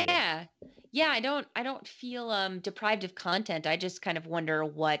 Yeah. Yeah, I don't feel deprived of content. I just kind of wonder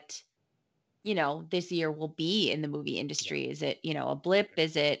what this year will be in the movie industry. Is it, a blip?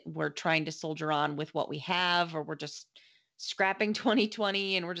 Is it we're trying to soldier on with what we have, or we're just scrapping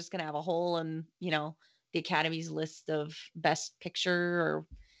 2020 and we're just going to have a hole in, the Academy's list of best picture? Or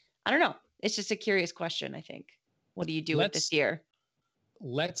I don't know. It's just a curious question, I think. What do you do with this year?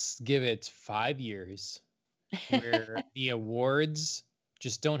 Let's give it 5 years where the awards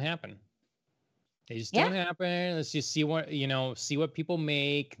just don't happen. They just don't happen. Let's just see what people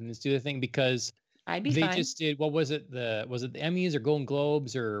make, and let's do the thing, because I'd be they fine. just did. What was it? Was it the Emmys or Golden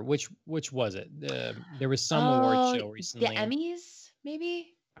Globes, or which was it? There was some award show recently. The Emmys,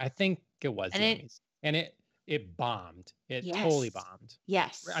 maybe. I think it was the Emmys, and it bombed. It totally bombed.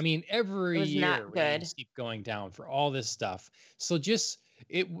 Yes. I mean, every year ratings keep going down for all this stuff. So that's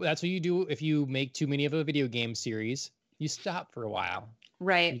what you do if you make too many of a video game series. You stop for a while.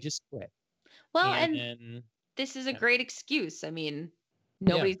 Right. You just quit. Well, and this is a great excuse. I mean,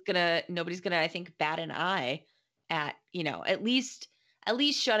 nobody's gonna, I think, bat an eye at, at least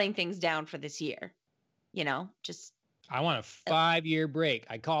shutting things down for this year. Just I want a 5-year break.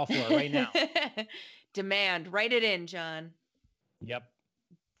 I call for it right now. Demand. Write it in, John. Yep.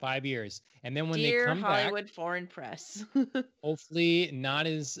 5 years. And then when Dear they come Hollywood back, Foreign Press. hopefully not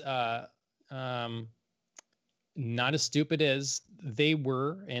as stupid as they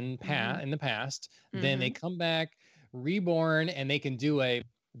were in the past. Then they come back reborn, and they can do a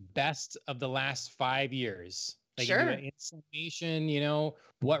best of the last 5 years. They can do an summation,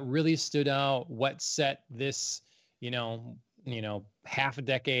 what really stood out, what set this, half a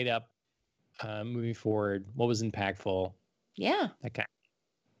decade up, moving forward, what was impactful. Yeah. Okay.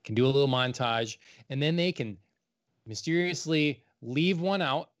 Can do a little montage, and then they can mysteriously leave one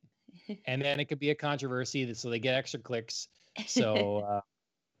out, and then it could be a controversy, so they get extra clicks. So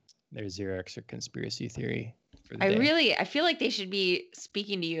there's your extra conspiracy theory for the day. I feel like they should be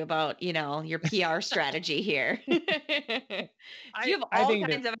speaking to you about, your PR strategy here. You have all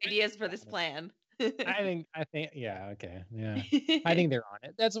kinds of ideas for this plan. I think, yeah, okay, yeah. I think they're on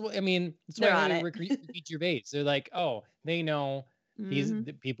it. That's why they repeat your base. They're like, oh, they know these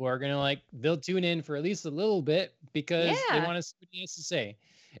people are gonna they'll tune in for at least a little bit because they want to see what he has to say,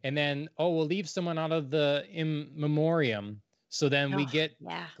 and then we'll leave someone out of the in memoriam, so then we get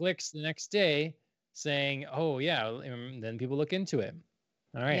clicks the next day saying, oh yeah, and then people look into it.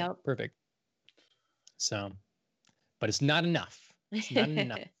 All right, perfect. So, but it's not enough. It's not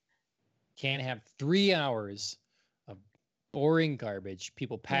enough. Can't have 3 hours of boring garbage,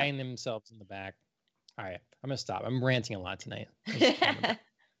 people patting themselves in the back. All right, I'm gonna stop. I'm ranting a lot tonight.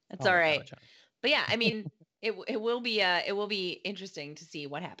 That's all right. But yeah, I mean, it will be interesting to see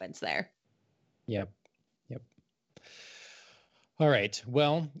what happens there. Yep. All right.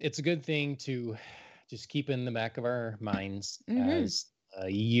 Well, it's a good thing to just keep in the back of our minds as a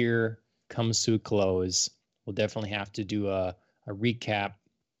year comes to a close. We'll definitely have to do a recap,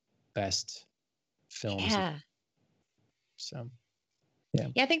 best films. Yeah. So, yeah,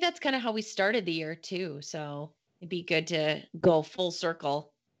 I think that's kind of how we started the year too. So it'd be good to go full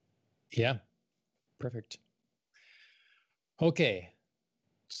circle. Yeah. Perfect. Okay.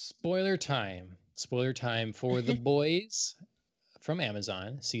 Spoiler time for The Boys from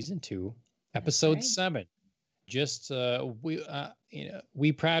Amazon, season 2, episode 7. Just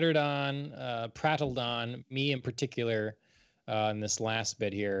we prattled on, me in particular, in this last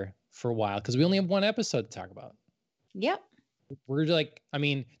bit here for a while, because we only have one episode to talk about. Yep. We're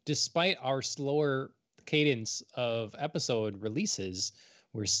despite our slower cadence of episode releases,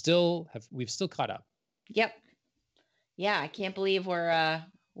 we've still caught up. Yep. Yeah, I can't believe we're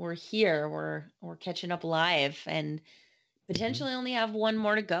here. We're catching up live and potentially only have one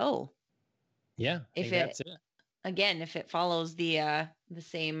more to go. Yeah, that's it. Again, if it follows the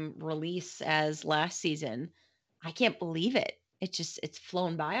same release as last season, I can't believe it. It's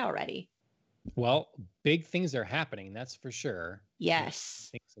flown by already. Well, big things are happening, that's for sure. Yes.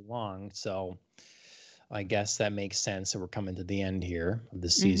 Things along, so I guess that makes sense. So we're coming to the end here of the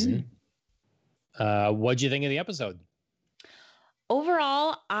season. What'd you think of the episode?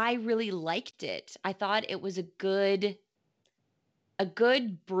 Overall, I really liked it. I thought it was a good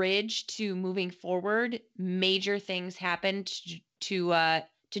bridge to moving forward. Major things happened to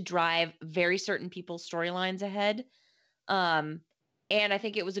drive very certain people's storylines ahead. And I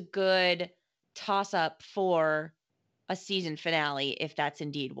think it was a good toss up for a season finale, if that's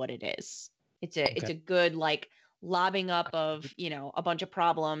indeed what it is. It's a good lobbing up of, a bunch of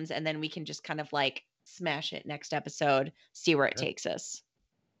problems, and then we can just kind of smash it next episode, see where it takes us.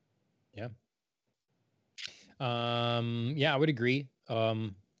 Yeah. Yeah, I would agree.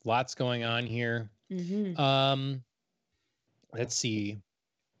 Lots going on here. Let's see.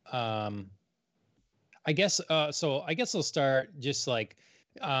 I guess so I guess I'll start just like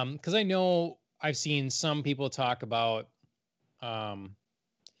because I know I've seen some people talk about um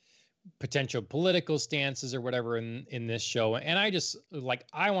potential political stances or whatever in this show, and I just like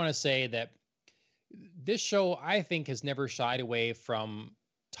I want to say that this show I think has never shied away from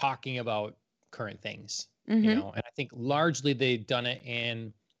talking about current things, you Mm-hmm. know, and I think largely they've done it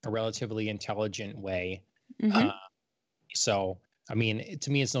in a relatively intelligent way. Mm-hmm. uh, So, I mean,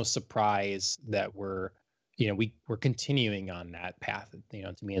 to me, it's no surprise that we're continuing on that path. You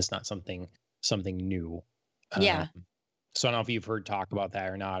know, to me, it's not something new. Um, Yeah. so I don't know if you've heard talk about that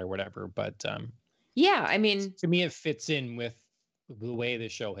or not or whatever, but Yeah. I mean, to me, it fits in with the way the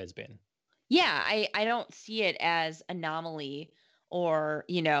show has been. yeah, I don't see it as anomaly or,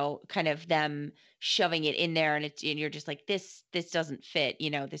 kind of them shoving it in there, and you're just like, this doesn't fit,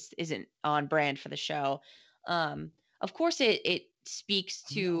 this isn't on brand for the show. Um, of course it speaks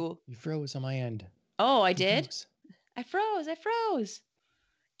Oh no, to. you froze on my end. Oh, I You did. froze. I froze.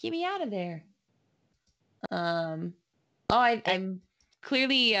 Get me out of there. Um, oh, Okay, I'm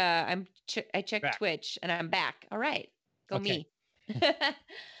clearly I checked back. Twitch and I'm back. All right. Go Okay. me.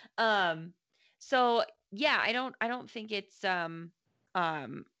 um so yeah, I don't think it's um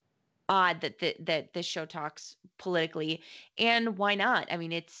odd that this show talks politically, and why not? I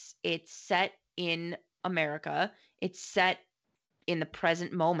mean, it's set in America. It's set in the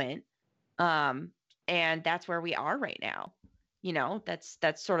present moment. Um and that's where we are right now.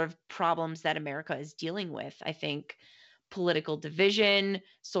 That's sort of problems that America is dealing with. I think political division,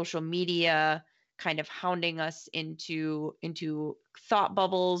 social media kind of hounding us into thought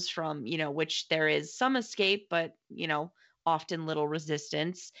bubbles from, which there is some escape, but often little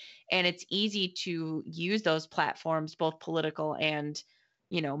resistance. And it's easy to use those platforms, both political and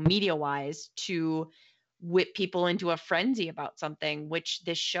media wise, to whip people into a frenzy about something, which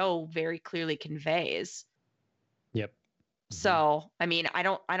this show very clearly conveys. Yep. Hmm. So, I mean, I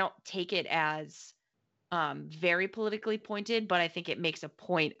don't take it as very politically pointed, but I think it makes a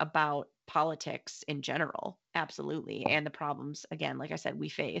point about politics in general. Absolutely. And the problems, again, like I said, we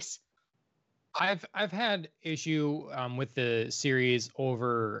face. I've had issue with the series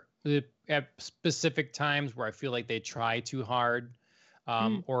over the at specific times where I feel like they try too hard,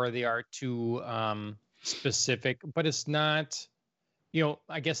 Mm, or they are too specific, but it's not. You know,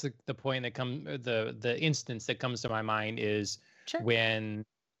 I guess the point that come the instance that comes to my mind is sure. when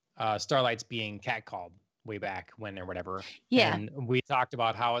Starlight's being catcalled way back when or whatever, Yeah. and we talked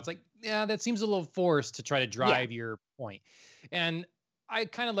about how it's like, yeah, that seems a little forced to try to Yeah. drive your point, and I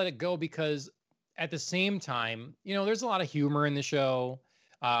kind of let it go because at the same time, you know, there's a lot of humor in the show.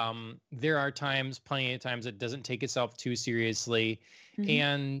 There are times, plenty of times, it doesn't take itself too seriously, Hmm.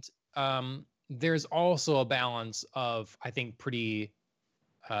 and there's also a balance of, I think, pretty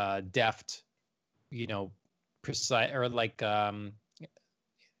deft, you know, precise or like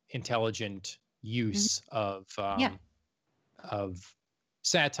intelligent Hmm. use Yeah. of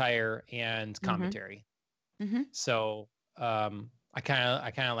satire and Hmm. commentary. Hmm. So I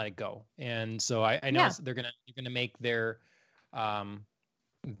kind of let it go, and so I know Yeah. they're gonna make their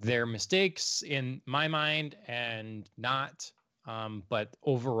mistakes in my mind and not, but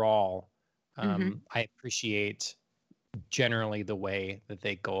overall, Hmm. I appreciate generally the way that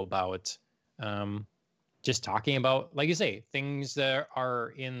they go about um, just talking about, like you say, things that are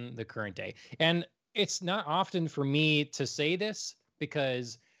in the current day. And it's not often for me to say this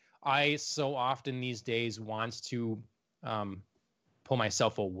because I so often these days want to um, pull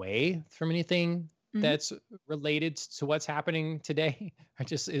myself away from anything Hmm. that's related to what's happening today. I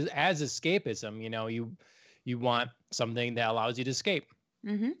just is as escapism, you know, you want something that allows you to escape.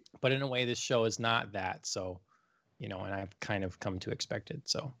 Hmm. But in a way, this show is not that. So, you know, and I've kind of come to expect it.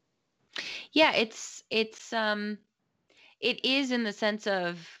 So, Yeah. It is in the sense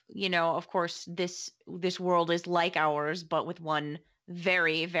of, of course, this world is like ours, but with one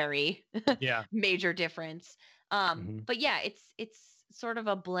very, very yeah. major difference. Hmm. But yeah, it's sort of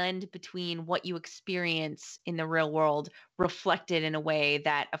a blend between what you experience in the real world reflected in a way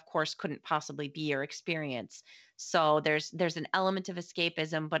that, of course, couldn't possibly be your experience. So there's an element of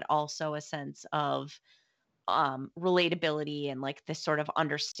escapism, but also a sense of relatability and like this sort of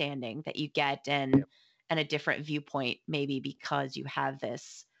understanding that you get, Yep. and a different viewpoint, maybe because you have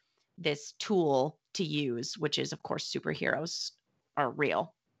this tool to use, which is, of course, superheroes are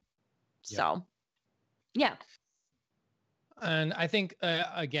real. Yep. So yeah. And I think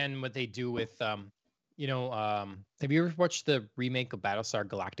again, what they do with have you ever watched the remake of Battlestar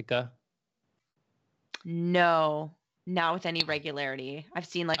Galactica? No, not with any regularity. I've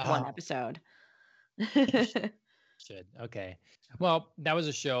seen like one Oh, episode. you should. Should. Okay. Well, that was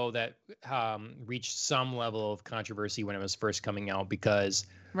a show that reached some level of controversy when it was first coming out because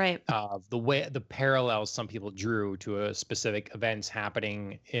Right. of the parallels some people drew to a specific events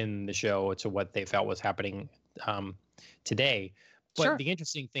happening in the show to what they felt was happening today. But Sure. the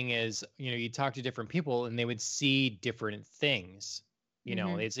interesting thing is, you talk to different people and they would see different things.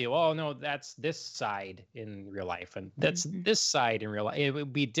 Mm-hmm. They'd say, "Oh, no, that's this side in real life, and that's Mm-hmm. this side in real life." It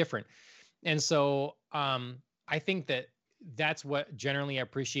would be different. And so I think that that's what generally I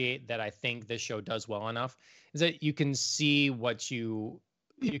appreciate that I think this show does well enough is that you can see what you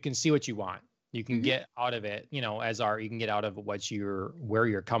want. You can Mm-hmm. get out of it, as art, you can get out of where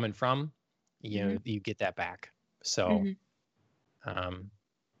you're coming from, Mm-hmm. you get that back. So Mm-hmm. um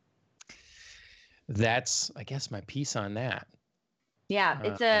that's I guess my piece on that. Yeah,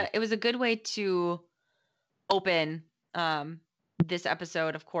 Um, it was a good way to open this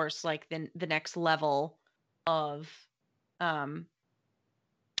episode, of course, like the next level of um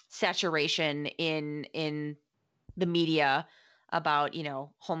saturation in the media about,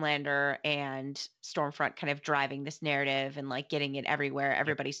 Homelander and Stormfront kind of driving this narrative and like getting it everywhere. yep.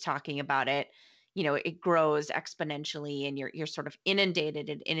 Everybody's talking about it. It grows exponentially and you're sort of inundated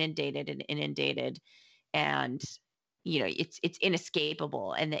and inundated and inundated. And it's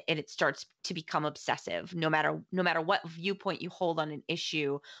inescapable, and it starts to become obsessive. No matter what viewpoint you hold on an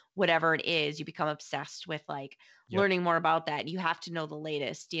issue, whatever it is, you become obsessed with like Yep. learning more about that. You have to know the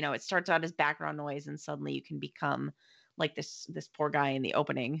latest. It starts out as background noise and suddenly you can become like this poor guy in the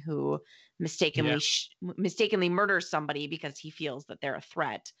opening who Yeah. mistakenly murders somebody because he feels that they're a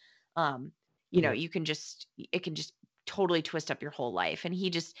threat. Yep. It can just totally twist up your whole life. And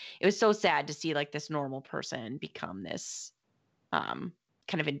it was so sad to see like this normal person become this kind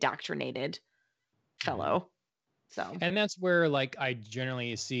of indoctrinated fellow. So And that's where like I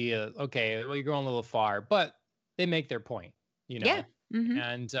generally see okay, well, you're going a little far, but they make their point, yeah.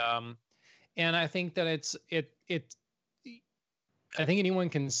 Mm-hmm. and I think that I think anyone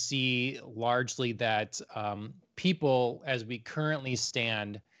can see largely that people, as we currently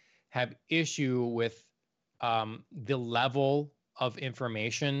stand, have issue with the level of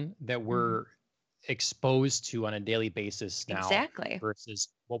information that we're exposed to on a daily basis now Exactly. versus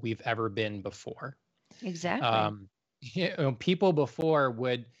what we've ever been before. Exactly. People before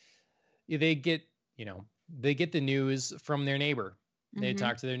they get they get the news from their neighbor. They Mm-hmm.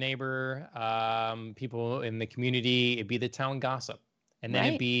 talk to their neighbor, people in the community. It'd be the town gossip, and then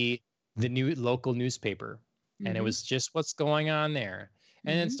it'd Right. be the new local newspaper, and it Mm-hmm. was just what's going on there.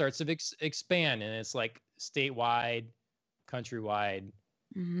 And then it Mm-hmm. starts to expand, and it's like statewide, countrywide,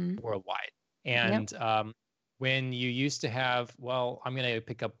 Mm-hmm. worldwide. Yep. And when you used to have, well, I'm going to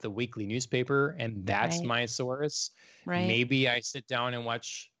pick up the weekly newspaper and that's Right. my source. Right. Maybe I sit down and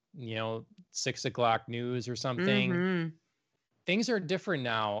watch, 6 o'clock news or something. Mm-hmm. Things are different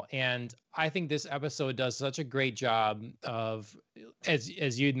now. And I think this episode does such a great job of, as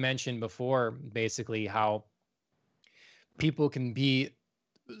you'd mentioned before, basically how people can be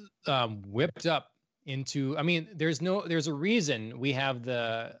whipped up into, I mean, there's a reason we have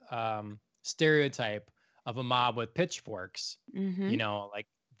the stereotype of a mob with pitchforks, Mm-hmm. like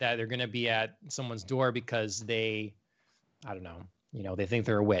that they're going to be at someone's door because I don't know, they think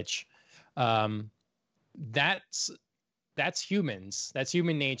they're a witch. um that's humans, that's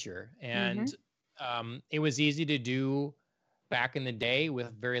human nature. Mm-hmm. And it was easy to do back in the day with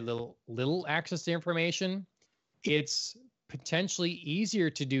very little access to information. It's potentially easier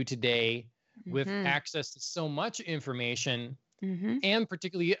to do today with Mm-hmm. access to so much information, Mm-hmm. and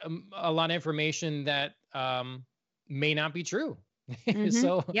particularly a lot of information that may not be true. Mm-hmm.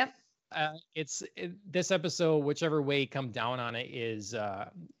 So Yep. this episode, whichever way you come down on it, is I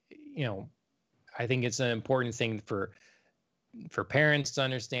think it's an important thing for parents to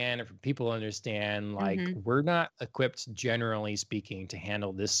understand and for people to understand, like, Mm-hmm. we're not equipped, generally speaking, to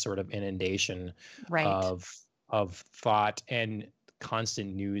handle this sort of inundation Right. of thought and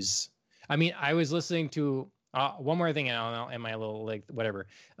constant news. I mean, I was listening to one more thing, and I'll in my little, like, whatever.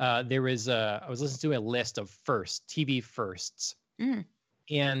 I was listening to a list of TV firsts, Mm.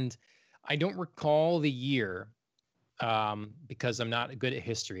 and I don't recall the year because I'm not good at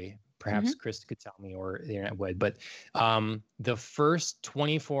history. Mm-hmm. Perhaps Chris could tell me, or the internet would. But the first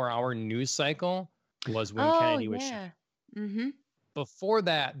 24-hour news cycle was when Oh Kennedy was shot. yeah. Mm-hmm. Before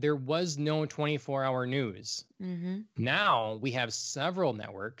that, there was no 24-hour news. Mm-hmm. Now we have several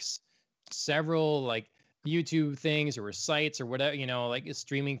networks, several like YouTube things or sites or whatever, like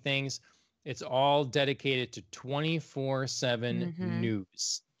streaming things. It's all dedicated to 24/7 Mm-hmm.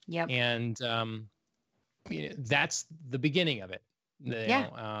 news. Yep. And that's the beginning of it.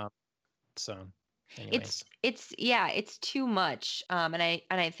 Yeah. So anyways. It's too much. And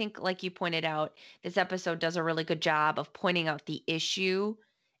I think, like you pointed out, this episode does a really good job of pointing out the issue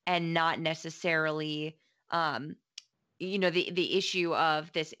and not necessarily um the issue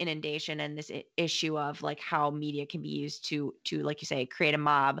of this inundation and this issue of like how media can be used to, like you say, create a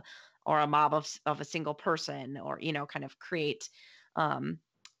mob, or a mob of a single person, or kind of create um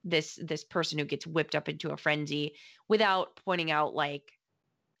this person who gets whipped up into a frenzy, without pointing out like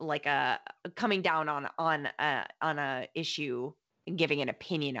a coming down on a issue and giving an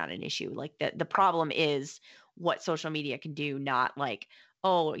opinion on an issue. Like the problem is what social media can do, not like,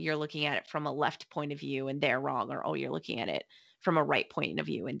 oh, you're looking at it from a left point of view and they're wrong, or oh, you're looking at it from a right point of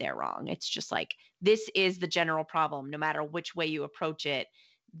view and they're wrong. It's just like, this is the general problem. No matter which way you approach it,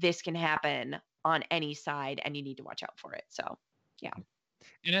 this can happen on any side, and you need to watch out for it. So, yeah.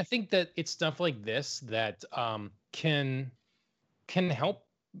 And I think that it's stuff like this that can help.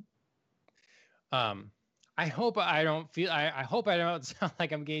 I hope I don't sound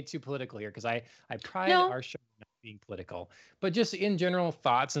like I'm getting too political here, because I pride No. our show on not being political, but just in general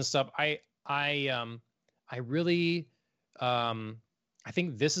thoughts and stuff. I really I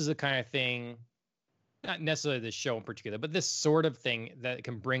think this is the kind of thing, not necessarily this show in particular, but this sort of thing that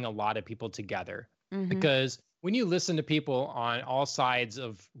can bring a lot of people together. Mhm. Because when you listen to people on all sides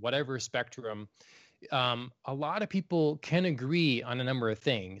of whatever spectrum, a lot of people can agree on a number of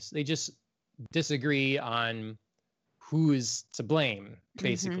things. They just disagree on who is to blame,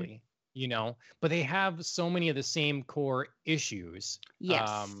 basically, but they have so many of the same core issues.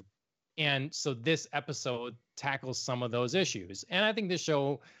 Yes. And so this episode tackles some of those issues. And I think the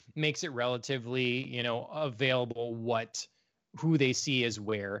show makes it relatively, available who they see as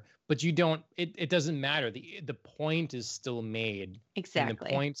where, but it doesn't matter. The point is still made. Exactly. And the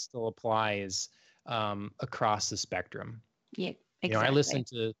point still applies across the spectrum. Yeah, exactly. I listen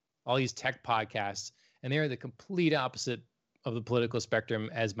to all these tech podcasts, and they're the complete opposite of the political spectrum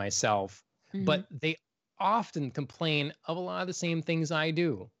as myself, but they often complain of a lot of the same things I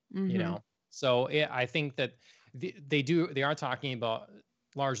do. So I think that they are talking about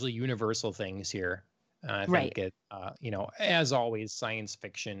largely universal things here. I think it, as always, science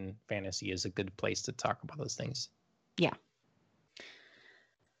fiction, fantasy is a good place to talk about those things. Yeah.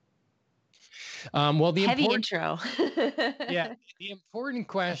 Well, the heavy intro. Yeah, the important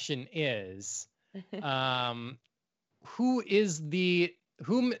question is, who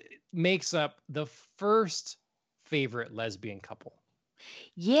makes up the first favorite lesbian couple?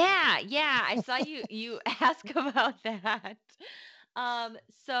 Yeah, I saw you ask about that.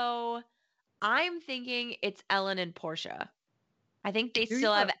 So I'm thinking it's Ellen and Portia. I think they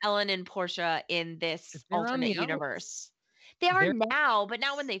still have Ellen and Portia in this alternate universe. They are now, but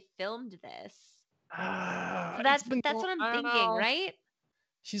not when they filmed this. So that's what I'm thinking, right?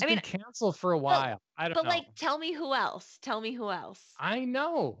 She's been canceled for a while. I don't know. But like, tell me who else. I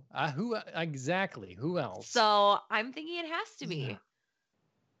know. Who exactly? Who else? So I'm thinking it has to be.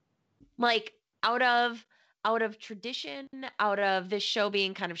 Like, out of tradition, out of this show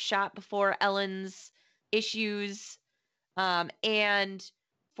being kind of shot before Ellen's issues, and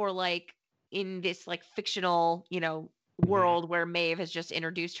for like in this like fictional, world where Maeve has just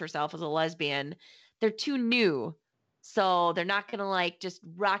introduced herself as a lesbian, they're too new. So they're not gonna like just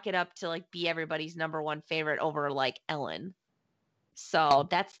rock it up to like be everybody's number one favorite over like Ellen. So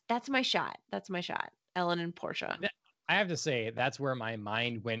that's my shot. Ellen and Portia. I have to say that's where my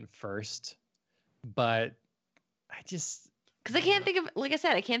mind went first, but because I can't think of, like I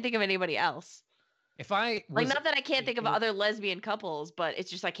said, I can't think of anybody else. If I like, not that I can't think of other lesbian couples, but it's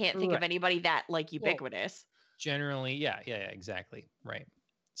just I can't think of anybody that like ubiquitous. Well, generally, yeah, exactly, right.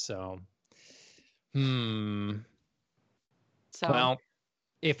 So, well,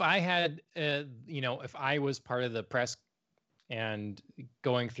 if I had, if I was part of the press and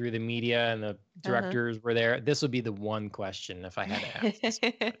going through the media and the directors were there, this would be the one question if I had to ask.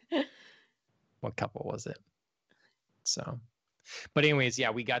 What couple was it? So, but anyways,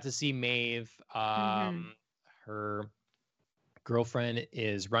 yeah, we got to see Maeve. Her girlfriend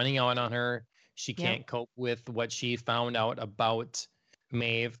is running out on her. She can't cope with what she found out about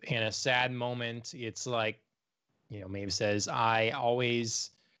Maeve. In a sad moment, it's like, Maeve says, I always,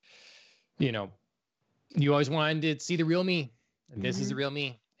 you always wanted to see the real me. And this is the real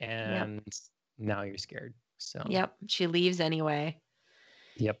me. And now you're scared. So, she leaves anyway.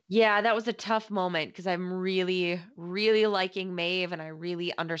 Yeah, that was a tough moment because I'm really, really liking Maeve, and I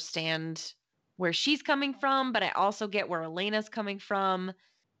really understand where she's coming from, but I also get where Elena's coming from.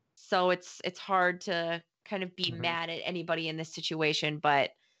 So it's hard to kind of be mad at anybody in this situation. But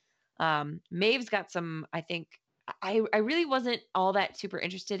Maeve's got some, I think, I really wasn't all that super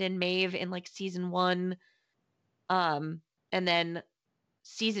interested in Maeve in like season 1. And then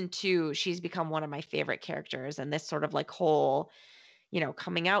season 2, she's become one of my favorite characters, and this sort of like whole,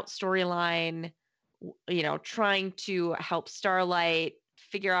 coming out storyline, trying to help Starlight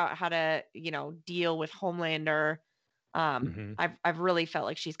figure out how to, deal with Homelander. I've really felt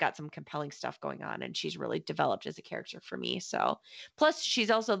like she's got some compelling stuff going on, and she's really developed as a character for me. So, plus she's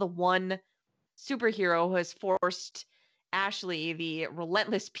also the one superhero who has forced Ashley, the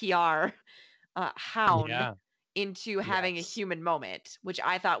relentless PR hound, into having a human moment, which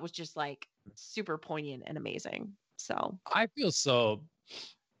I thought was just like super poignant and amazing. So I feel so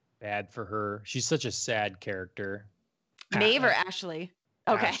bad for her. She's such a sad character. Maeve or Ashley?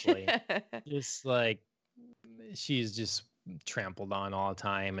 Okay. Ashley. Just like she's just trampled on all the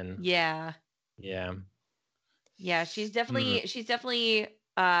time, and yeah, she's definitely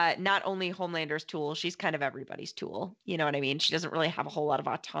not only Homelander's tool, she's kind of everybody's tool. You know what I mean? She doesn't really have a whole lot of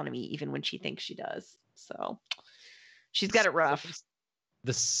autonomy even when she thinks she does. So she's got it rough.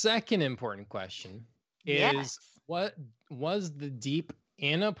 The second important question is, what was the Deep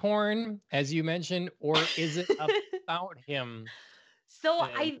in a porn, as you mentioned, or is it about him? So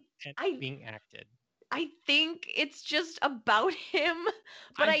I being acted. I think it's just about him,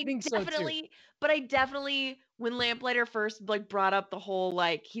 but I think definitely, so too. but I definitely, when Lamplighter first like brought up the whole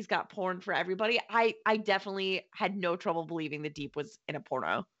like he's got porn for everybody, I definitely had no trouble believing the Deep was in a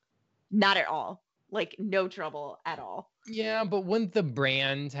porno, not at all, like no trouble at all. Yeah, but wouldn't the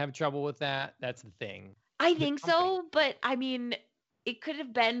brand have trouble with that? That's the thing. I think so, but I mean, it could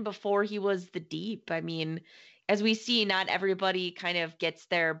have been before he was the Deep. I mean, as we see, not everybody kind of gets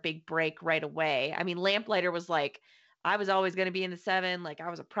their big break right away. I mean, Lamplighter was like, I was always going to be in the 7. Like I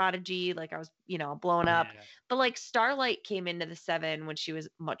was a prodigy, like I was, blown up. But like Starlight came into the 7 when she was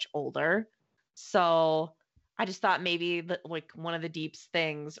much older. So I just thought maybe like one of the Deep's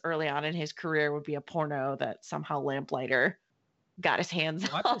things early on in his career would be a porno that somehow Lamplighter got his hands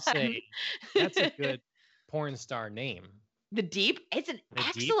on. I have to say, that's a good porn star name. The Deep? It's an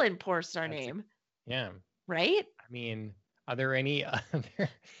excellent porn star name. Yeah. Right? I mean, are there any other?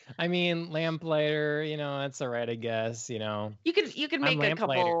 I mean, Lamplighter, that's all right, I guess. You can make a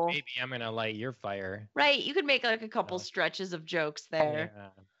couple. Maybe I'm gonna light your fire. Right. You could make like a couple stretches of jokes there.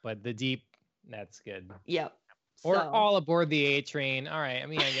 Yeah, but the Deep, that's good. Yep. Or all aboard the A train. All right. I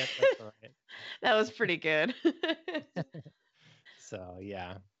mean, I guess that's all right. That was pretty good. So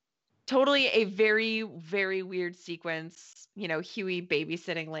yeah. Totally a very, very weird sequence. Huey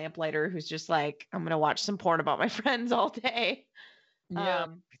babysitting Lamplighter, who's just like, I'm gonna watch some porn about my friends all day. Yeah,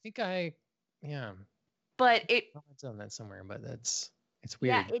 I think But I've done that somewhere, but it's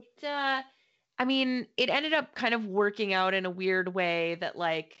weird. Yeah, I mean, it ended up kind of working out in a weird way that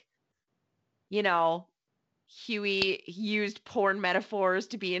like, Huey used porn metaphors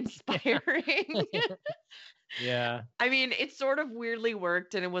to be inspiring. Yeah. I mean, it sort of weirdly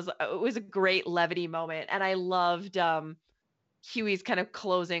worked, and it was a great levity moment. And I loved Huey's kind of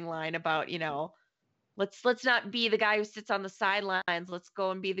closing line about, let's not be the guy who sits on the sidelines. Let's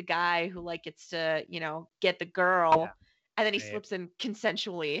go and be the guy who like gets to, get the girl. Yeah. And then he slips in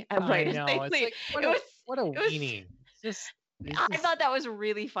consensually. And I know. It's like, what a weenie. I thought that was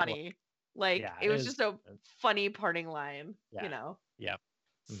really funny. Like it was just a funny parting line, Yep.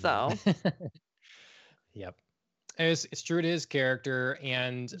 So yep. It's true to his character.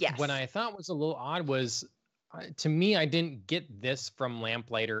 And what I thought was a little odd was, to me, I didn't get this from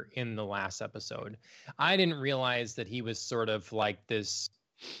Lamplighter in the last episode. I didn't realize that he was sort of like this,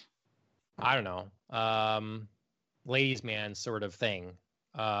 I don't know, ladies' man sort of thing.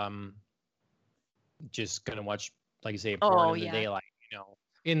 Just gonna watch, like you say, porn in the daylight.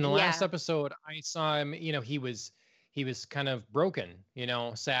 In the last episode, I saw him. He was kind of broken,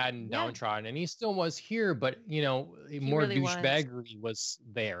 sad and downtrodden, and he still was here, but more really douchebaggery was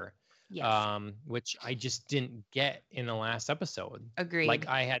there. Yes. Which I just didn't get in the last episode. Agreed. Like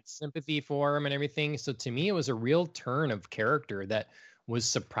I had sympathy for him and everything. So to me, it was a real turn of character that was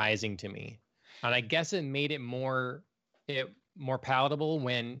surprising to me. And I guess it made it more palatable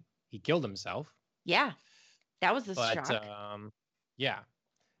when he killed himself. Yeah. That was a shock. Yeah.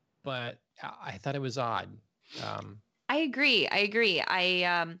 But I thought it was odd. I agree.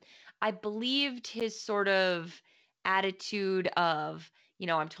 I believed his sort of attitude of,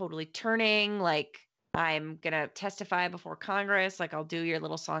 I'm totally turning, like I'm going to testify before Congress, like I'll do your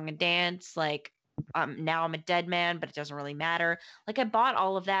little song and dance, like now I'm a dead man, but it doesn't really matter. Like I bought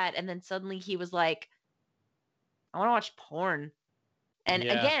all of that, and then suddenly he was like, I want to watch porn. And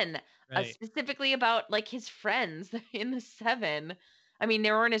again, specifically about like his friends in the 7. I mean,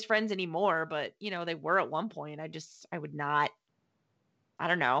 they weren't his friends anymore, but they were at one point. I would not, I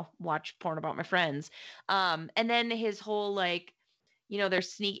don't know, watch porn about my friends. And then his whole they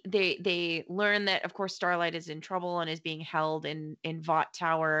learn that of course Starlight is in trouble and is being held in Vought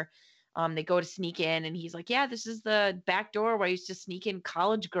Tower. They go to sneak in and he's like, yeah, this is the back door where I used to sneak in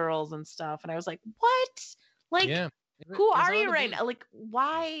college girls and stuff. And I was like, what? Like, Yeah. who are you right now? Like,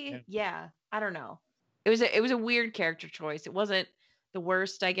 why? Yeah, I don't know. It was a weird character choice. It wasn't the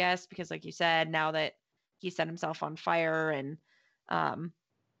worst, I guess, because like you said, now that he set himself on fire and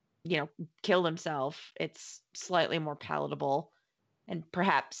killed himself, it's slightly more palatable. And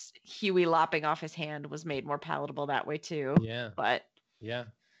perhaps Huey lopping off his hand was made more palatable that way too. Yeah. But yeah,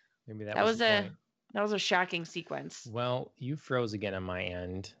 maybe that was the point. That was a shocking sequence. Well, you froze again on my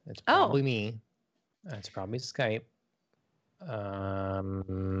end. It's probably me. It's probably Skype.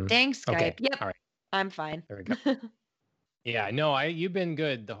 Thanks, Skype. Okay. Yep. All right. I'm fine. There we go. Yeah, no, you've been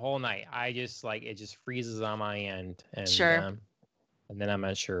good the whole night. I just it just freezes on my end, and sure. And then I'm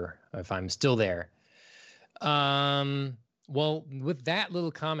not sure if I'm still there. Well, with that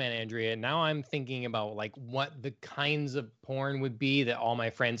little comment, Andrea, now I'm thinking about what the kinds of porn would be that all my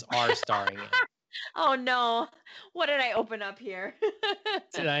friends are starring in. Oh no, what did I open up here?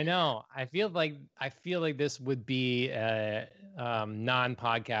 I know. I feel like this would be a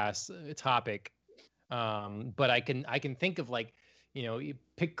non-podcast topic, but I can think of you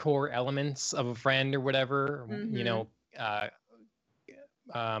pick core elements of a friend or whatever. Mm-hmm.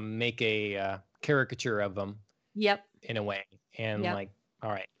 Make a caricature of them. Yep. In a way, and all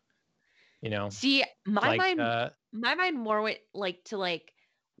right, See, my mind more went to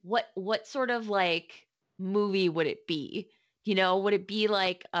what sort of movie would it be? Would it be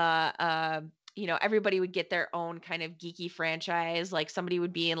everybody would get their own kind of geeky franchise, like somebody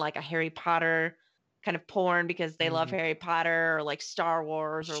would be in a Harry Potter kind of porn because they love Harry Potter, or Star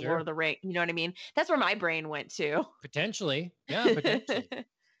Wars or Lord of the Rings, you know what I mean? That's where my brain went to. Potentially.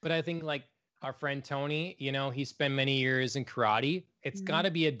 But I think our friend Tony, he spent many years in karate. It's got to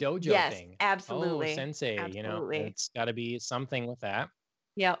be a dojo thing. Yes, absolutely. Oh, sensei, absolutely. It's got to be something with that.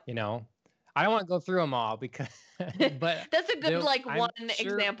 Yep. I don't want to go through them all but that's a good one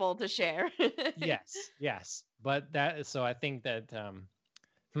example to share. Yes. But so I think that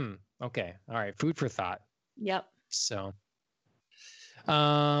okay. All right. Food for thought. Yep. So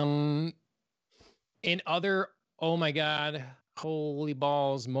in other, oh my God, holy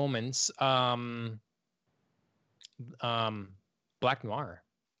balls moments, Black Noir.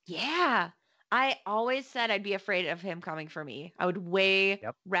 Yeah. I always said I'd be afraid of him coming for me. I would way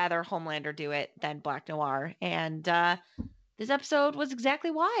rather Homelander do it than Black Noir. And this episode was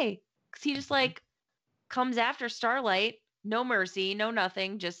exactly why. Because he just comes after Starlight. No mercy, no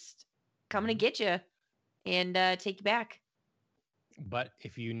nothing. Just coming to get you and take you back. But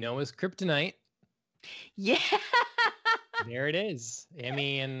if you know his kryptonite. Yeah. There it is. I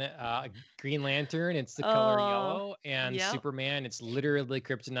mean, Green Lantern, it's the color yellow, and Superman, it's literally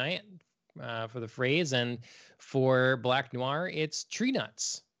kryptonite for the phrase. And for Black Noir, it's tree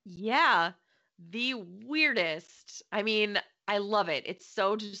nuts. Yeah. The weirdest. I mean, I love it. It's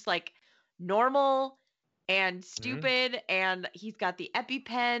so just normal and stupid. And he's got the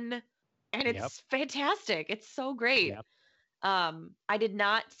EpiPen and it's fantastic. It's so great. Yep. I did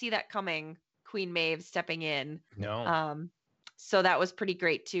not see that coming. Queen Maeve stepping in. No. So that was pretty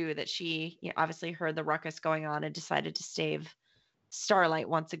great too, that she obviously heard the ruckus going on and decided to save Starlight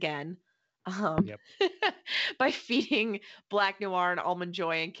once again. By feeding Black Noir and Almond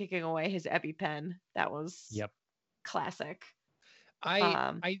Joy and kicking away his EpiPen. That was classic.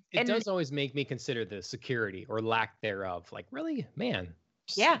 It does always make me consider the security or lack thereof. Really, man.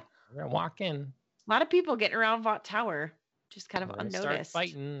 Yeah. We're gonna walk in. A lot of people getting around Vought Tower. Just kind of unnoticed. Start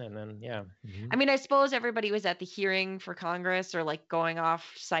fighting, and then I mean, I suppose everybody was at the hearing for Congress or going off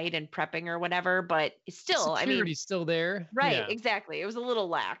site and prepping or whatever, but it's still, security's still there, right? Exactly. It was a little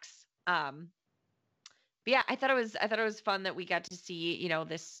lax. But yeah, I thought it was fun that we got to see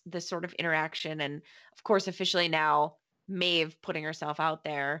this sort of interaction, and of course, officially now Maeve putting herself out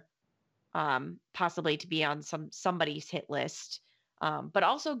there, possibly to be on somebody's hit list. But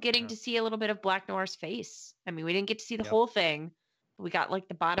also getting to see a little bit of Black Noir's face. I mean, we didn't get to see the whole thing, but we got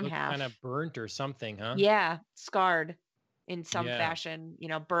the bottom half. Kind of burnt or something, huh? Yeah, scarred in some fashion.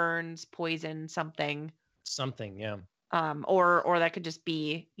 Burns, poison, something. Something, yeah. Or that could just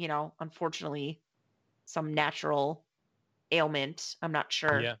be, unfortunately, some natural ailment. I'm not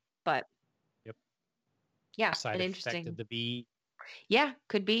sure. Yeah. But yeah, side an effect interesting of the bee. Yeah,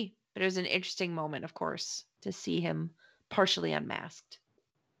 could be. But it was an interesting moment, of course, to see him partially unmasked.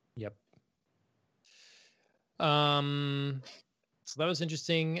 Yep. So that was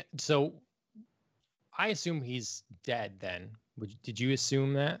interesting. So I assume he's dead then. Did you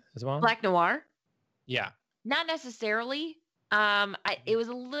assume that as well? Black Noir? Yeah. Not necessarily. It was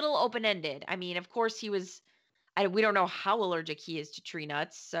a little open ended. I mean, of course, he was. We don't know how allergic he is to tree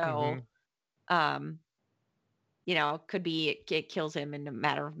nuts, so um, could be it kills him in a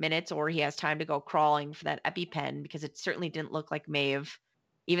matter of minutes, or he has time to go crawling for that EpiPen, because it certainly didn't look like Maeve,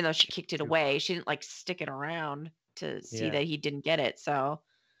 even though she kicked it away. She didn't like stick it around to see that he didn't get it. So,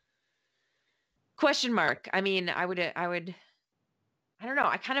 question mark. I mean, I don't know.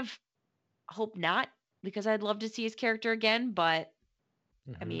 I kind of hope not, because I'd love to see his character again, but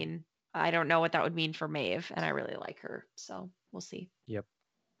I mean, I don't know what that would mean for Maeve, and I really like her, so we'll see. Yep.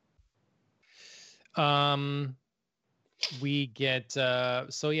 We get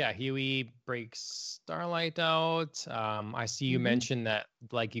Hughie breaks Starlight out. I see you mentioned that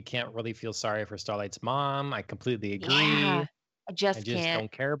like you can't really feel sorry for Starlight's mom. I completely agree. Yeah, I just can't.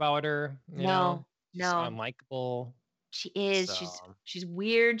 Don't care about her. No. She's unlikable. She is. She's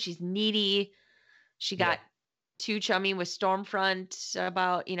weird. She's needy. She got too chummy with Stormfront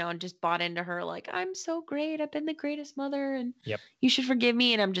about, and just bought into her like, I'm so great. I've been the greatest mother, and you should forgive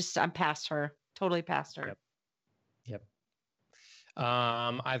me. And I'm past her. Totally past her. Yep.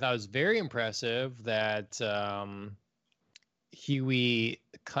 I thought it was very impressive that Hughie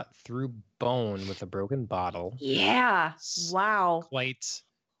cut through bone with a broken bottle. Yeah. Wow. Quite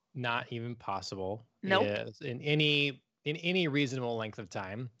not even possible. Nope. In any reasonable length of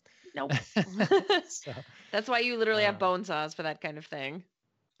time. Nope. So. That's why you literally have bone saws for that kind of thing.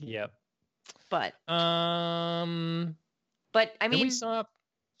 Yep. But I mean,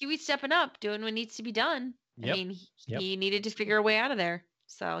 Hughie's stepping up, doing what needs to be done. Yep. I mean, he needed to figure a way out of there,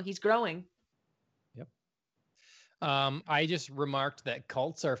 so he's growing. Yep. I just remarked that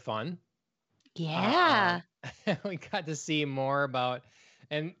cults are fun. Yeah. We got to see more about,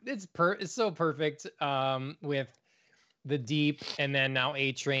 and it's so perfect with the Deep, and then now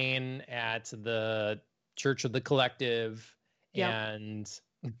A-Train at the Church of the Collective, and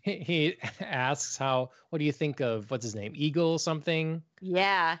he asks what do you think of, what's his name, Eagle something?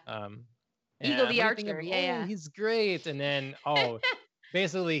 Yeah. Eagle the Archer. Yeah. He's great. And then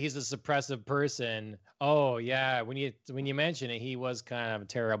basically he's a suppressive person. Oh yeah, when you mention it, he was kind of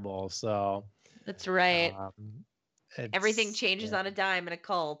terrible. So that's right. Everything changes on a dime in a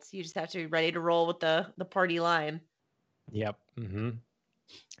cult. You just have to be ready to roll with the party line. Yep.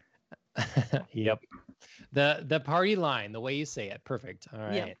 Yep. The party line, the way you say it, perfect. All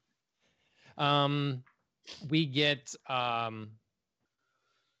right. Yep. We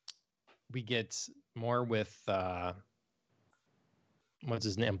get more with what's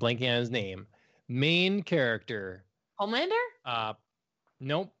his name? I'm blanking on his name. Main character. Homelander?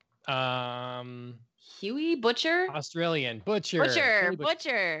 Nope. Hughie Butcher? Australian Butcher.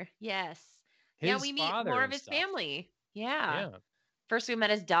 Butcher. Yes. We meet more of his family. Yeah. First we met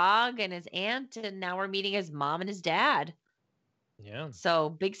his dog and his aunt, and now we're meeting his mom and his dad. Yeah. So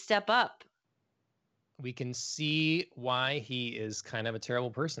big step up. We can see why he is kind of a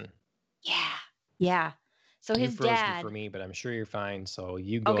terrible person. Yeah. So his dad for me, but I'm sure you're fine. So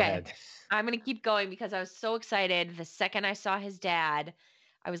you go ahead. I'm going to keep going because I was so excited. The second I saw his dad,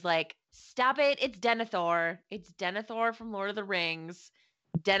 I was like, stop it. It's Denethor. It's Denethor from Lord of the Rings.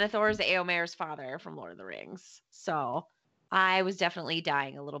 Denethor is Eomer's father from Lord of the Rings. So I was definitely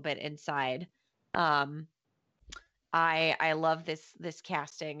dying a little bit inside. I love this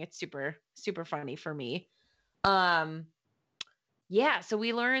casting. It's super, super funny for me. So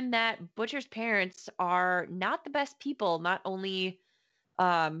we learned that Butcher's parents are not the best people. Not only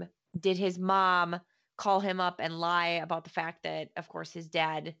did his mom call him up and lie about the fact that, of course, his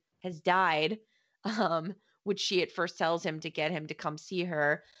dad has died, which she at first tells him to get him to come see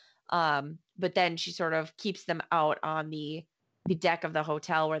her. But then she sort of keeps them out on the deck of the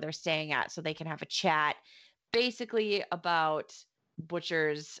hotel where they're staying at so they can have a chat basically about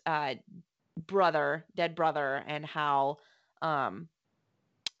Butcher's dead brother, and how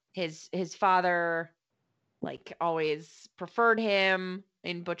his father like always preferred him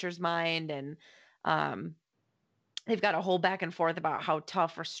in Butcher's mind, and they've got a whole back and forth about how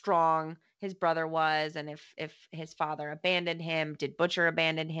tough or strong his brother was, and if his father abandoned him, did Butcher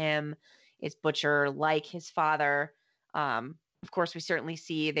abandon him? Is Butcher like his father? Of course, we certainly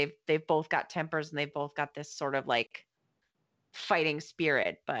see they've both got tempers, and they've both got this sort of like fighting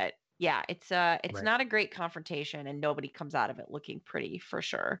spirit. But yeah, it's right. Not a great confrontation, and nobody comes out of it looking pretty for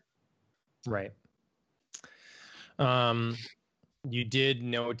sure. Right. You did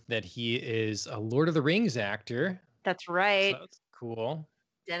note that he is a Lord of the Rings actor. That's right. So that's cool.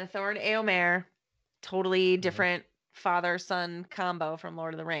 Denethor and Eomer, totally different father-son combo from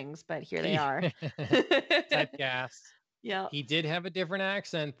Lord of the Rings, but here they are. Typecast. Yeah. He did have a different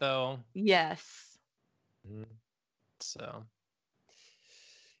accent, though. Yes. So,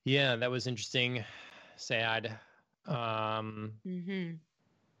 yeah, that was interesting. Sad. Mm-hmm.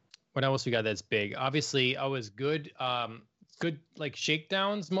 What else we got that's big? Obviously, always good. Good like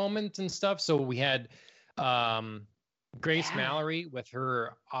shakedowns moments and stuff. So we had Grace Mallory with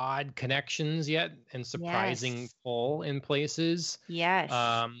her odd connections yet and surprising pull in places. Yes.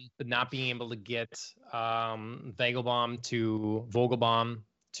 But not being able to get Vogelbaum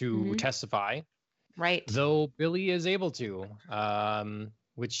to testify. Right. Though Billy is able to,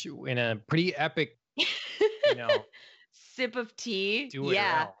 which in a pretty epic, sip of tea. Do it or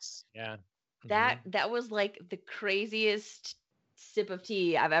else. Yeah. That was like the craziest sip of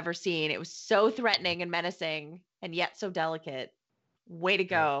tea I've ever seen. It was so threatening and menacing and yet so delicate. Way to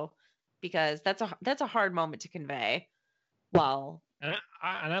go. Because that's a hard moment to convey. Well, and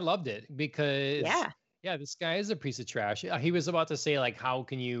I loved it because this guy is a piece of trash. He was about to say like, how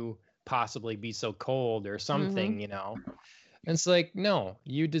can you possibly be so cold or something, And it's like, no,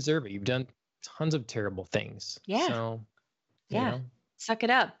 you deserve it. You've done tons of terrible things. Yeah. So, suck it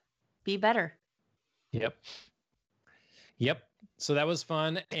up. Be better. Yep. So that was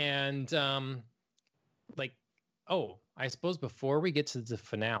fun. And I suppose before we get to the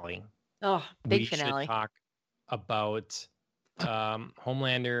finale. Oh, big we finale. Should talk about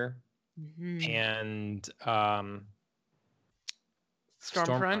Homelander and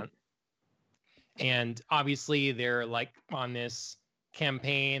Stormfront. And obviously they're like on this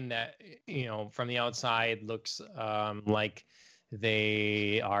campaign that, from the outside looks like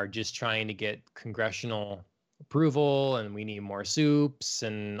they are just trying to get congressional approval and we need more soups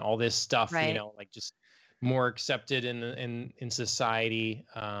and all this stuff, like just more accepted in society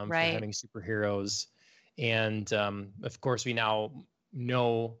for having superheroes. And of course, we now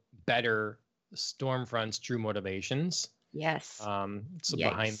know better Stormfront's true motivations. Yes.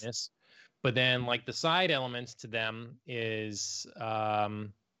 Behind this. But then like the side elements to them is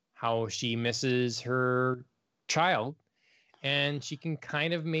how she misses her child and she can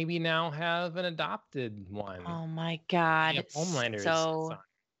kind of maybe now have an adopted one. Oh my God. Yeah, Homelander so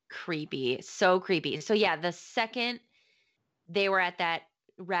creepy. So creepy. So yeah, the second they were at that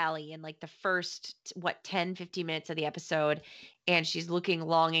rally in like the first 10 15 minutes of the episode and she's looking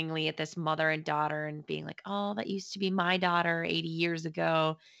longingly at this mother and daughter and being like, oh, that used to be my daughter 80 years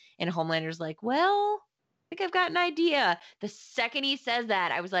ago. And Homelander's like, well, I think I've got an idea. The second he says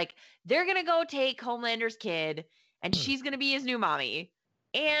that, I was like, they're gonna go take Homelander's kid and she's gonna be his new mommy.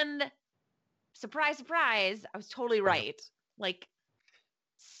 And surprise, surprise, I was totally right. Like,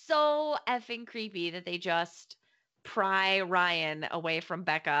 so effing creepy that they just pry Ryan away from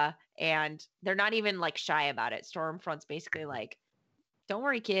Becca and they're not even like shy about it. Stormfront's basically like, don't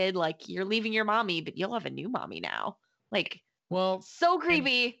worry, kid, like you're leaving your mommy, but you'll have a new mommy now. Like, well, so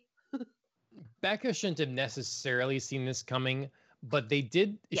creepy. Becca shouldn't have necessarily seen this coming, but they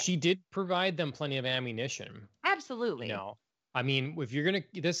did. Yeah. She did provide them plenty of ammunition. Absolutely. I mean, if you're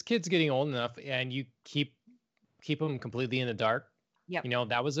this kid's getting old enough and you keep him completely in the dark. Yep.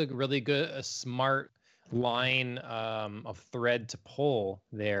 That was a smart line of thread to pull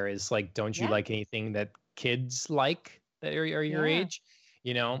there is like, don't you like anything that kids like that are your age?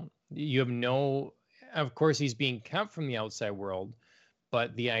 You have no, of course he's being kept from the outside world,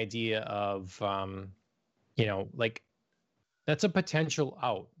 but the idea of, like that's a potential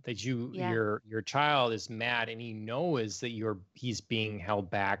out that your child is mad and he knows that he's being held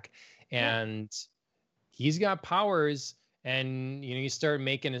back and he's got powers. And, you start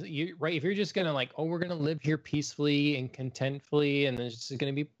making if you're just going to like, oh, we're going to live here peacefully and contentfully. And it's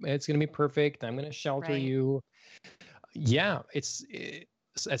going to be perfect. I'm going to shelter you. Yeah. It's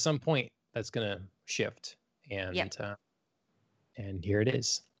at some point that's going to shift. And, and here it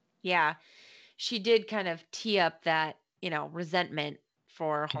is. Yeah. She did kind of tee up that, resentment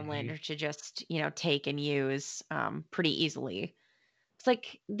for Homelander to just, take and use pretty easily. It's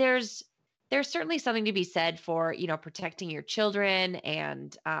like, there's certainly something to be said for, protecting your children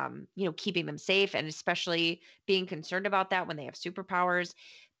and, keeping them safe and especially being concerned about that when they have superpowers.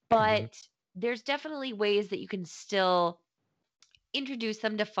 But there's definitely ways that you can still introduce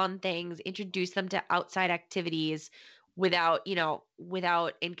them to fun things, introduce them to outside activities without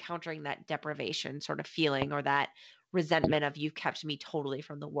encountering that deprivation sort of feeling or that resentment of you've kept me totally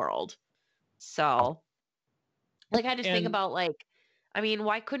from the world. So like, I just think about like, I mean,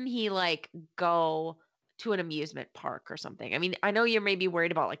 why couldn't he like go to an amusement park or something? I mean, I know you're maybe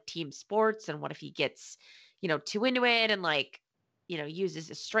worried about like team sports and what if he gets, too into it and like, uses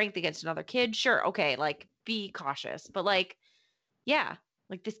his strength against another kid. Sure. Okay. Like be cautious. But like, yeah,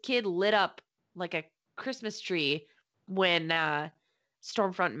 like this kid lit up like a Christmas tree when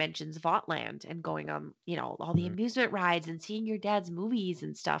Stormfront mentions Votland and going on, all the amusement rides and seeing your dad's movies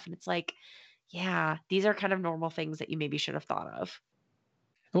and stuff. And it's like, yeah, these are kind of normal things that you maybe should have thought of.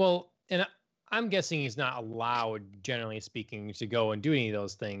 Well, and I'm guessing he's not allowed, generally speaking, to go and do any of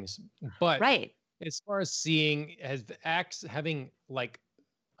those things. But right. As far as seeing, having like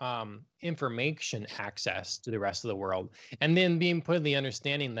information access to the rest of the world, and then being put in the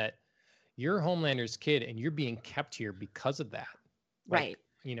understanding that you're Homelander's kid and you're being kept here because of that. Right.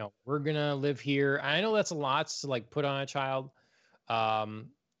 We're gonna live here. I know that's a lot to like put on a child,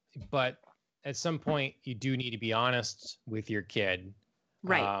 but at some point you do need to be honest with your kid.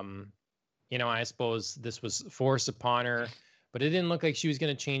 Right. I suppose this was forced upon her, but it didn't look like she was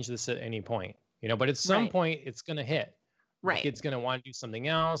going to change this at any point. But at some point it's going to hit. Right. The kid's going to want to do something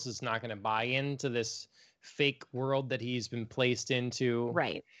else. It's not going to buy into this fake world that he's been placed into.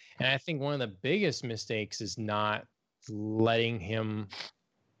 Right. And I think one of the biggest mistakes is not letting him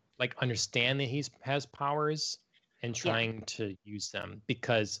like understand that he has powers and trying to use them,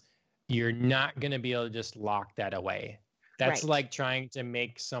 because you're not going to be able to just lock that away. That's like trying to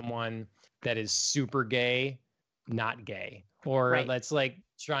make someone that is super gay not gay, or that's like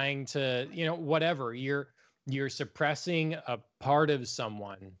trying to, whatever. You're suppressing a part of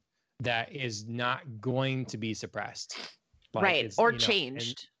someone that is not going to be suppressed. Like, or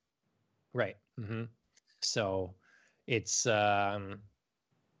changed. Right. Mm-hmm. So it's, bad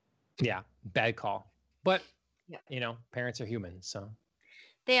call. But, parents are human, so.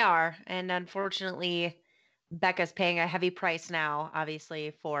 They are. And unfortunately, Becca's paying a heavy price now,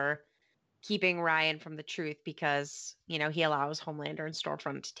 obviously, for keeping Ryan from the truth, because, he allows Homelander and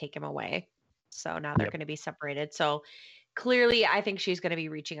Stormfront to take him away. So now they're going to be separated. So clearly, I think she's going to be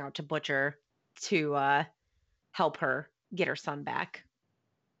reaching out to Butcher to help her get her son back.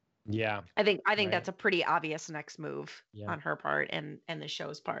 Yeah. I think that's a pretty obvious next move on her part and the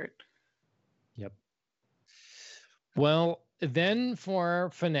show's part. Yep. Well, then for our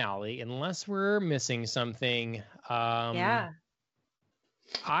finale, unless we're missing something, I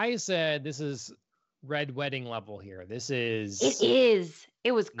said this is Red Wedding level here. It is.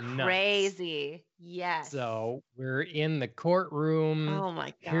 It was crazy. Nuts. Yes. So we're in the courtroom. Oh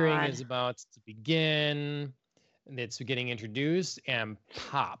my God. Hearing is about to begin. It's getting introduced, and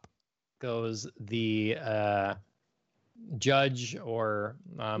pop goes the judge or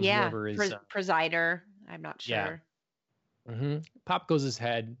whoever is presider. I'm not sure. Yeah. Mm-hmm. Pop goes his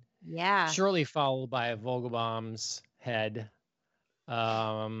head. Yeah. Shortly followed by Vogelbaum's head.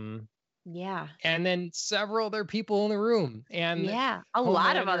 Yeah. And then several other people in the room. And a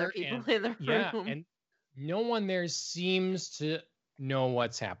lot of other people in the room. Yeah. And no one there seems to know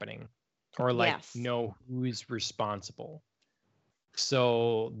what's happening or know who's responsible.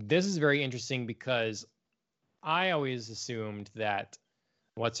 So this is very interesting, because I always assumed that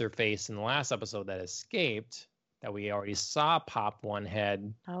what's her face in the last episode that escaped, that we already saw pop one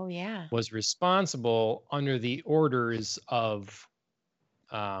head. Oh yeah. Was responsible under the orders of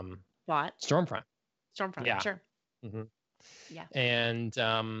what? Stormfront. Yeah. Sure. Mm-hmm. Yeah. And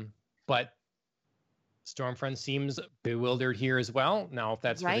but Stormfront seems bewildered here as well. Now, if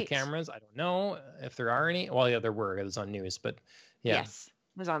that's for the cameras, I don't know if there are any. Well, yeah, there were. It was on news, but yeah. Yes,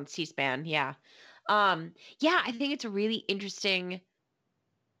 it was on C-SPAN. Yeah. I think it's really interesting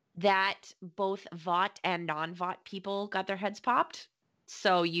that both Vought and non-Vought people got their heads popped.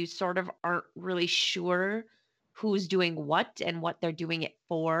 So you sort of aren't really sure who's doing what and what they're doing it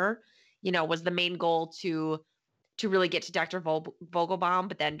for. Was the main goal to really get to Dr. Vogelbaum,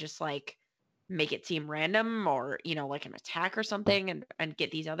 but then just like make it seem random, or, like an attack or something, and get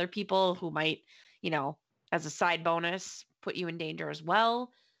these other people who might, as a side bonus, put you in danger as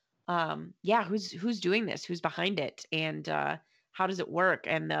well. Who's doing this? Who's behind it? And how does it work?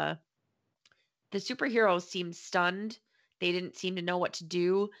 And the superheroes seemed stunned. They didn't seem to know what to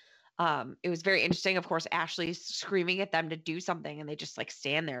do. It was very interesting. Of course, Ashley's screaming at them to do something, and they just like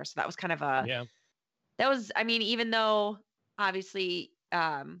stand there. So that was kind of that was, even though obviously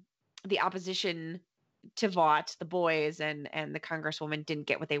the opposition to Vought, the boys and the Congresswoman didn't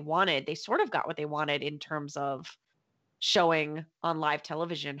get what they wanted, they sort of got what they wanted in terms of showing on live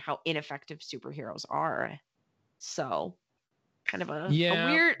television how ineffective superheroes are. So kind of a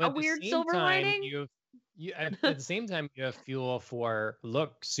weird silver lining. At the same time, you have fuel for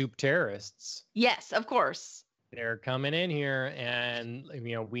soup terrorists. Yes, of course. They're coming in here, and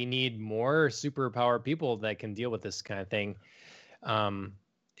we need more superpower people that can deal with this kind of thing.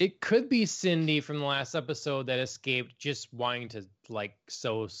 It could be Cindy from the last episode that escaped, just wanting to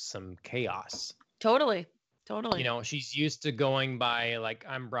sow some chaos. Totally. She's used to going by like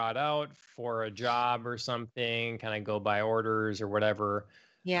I'm brought out for a job or something, kind of go by orders or whatever.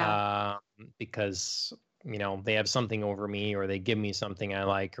 Yeah. Because they have something over me or they give me something I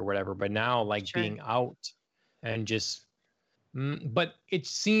like or whatever. But now, like Sure. being out and just, but it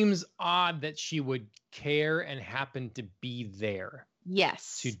seems odd that she would care and happen to be there.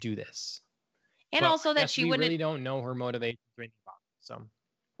 Yes. To do this, and also that she wouldn't. Really don't know her motivations or anything about it, so.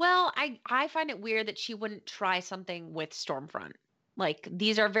 Well, I find it weird that she wouldn't try something with Stormfront. Like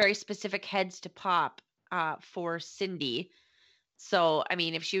these are very specific heads to pop for Cindy. So, I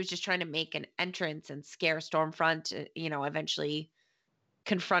mean, if she was just trying to make an entrance and scare Stormfront, eventually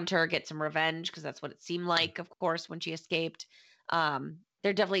confront her, get some revenge, because that's what it seemed like, of course, when she escaped.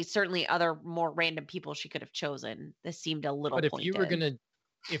 There definitely, certainly other more random people she could have chosen. This seemed a little pointed.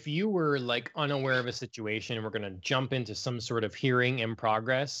 If you were like unaware of a situation and we're going to jump into some sort of hearing in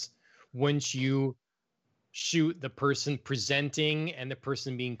progress, wouldn't you shoot the person presenting and the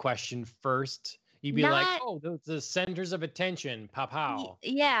person being questioned first? You'd be like, oh, those are the centers of attention, pow.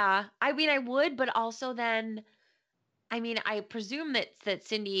 Yeah. I mean, I would, but also then, I mean, I presume that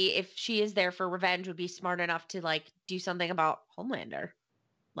Cindy, if she is there for revenge, would be smart enough to like do something about Homelander.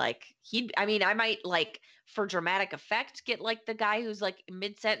 Like I might like for dramatic effect get like the guy who's like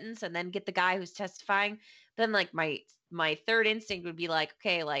mid-sentence and then get the guy who's testifying. Then like my third instinct would be like,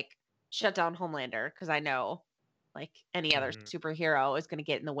 okay, like shut down Homelander, because I know like any other superhero is going to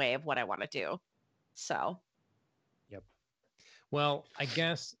get in the way of what I want to do. So. Yep. Well, I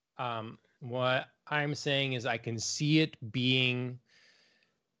guess what I'm saying is I can see it being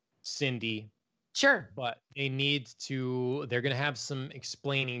Cindy. Sure. But they're going to have some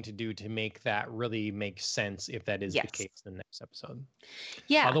explaining to do to make that really make sense, if that is the case in the next episode.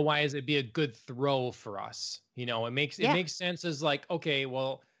 Yeah. Otherwise, it'd be a good throw for us. It makes sense as like, okay,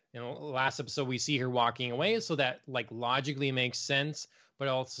 well, last episode we see her walking away, so that like logically makes sense, but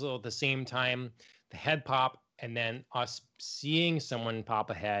also at the same time, the head pop and then us seeing someone pop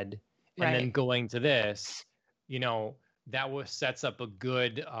a head and then going to this, that sets up a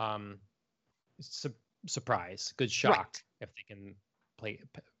good surprise, good shock, if they can pay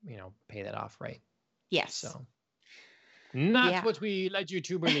that off right. Yes. So not what we led you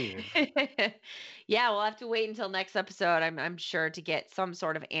to believe. Yeah, we'll have to wait until next episode, I'm sure, to get some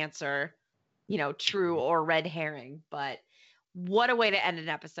sort of answer, true or red herring. But what a way to end an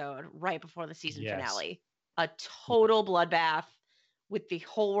episode right before the season finale. A total bloodbath with the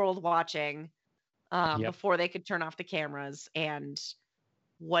whole world watching before they could turn off the cameras. And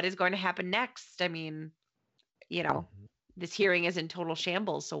what is going to happen next? I mean, this hearing is in total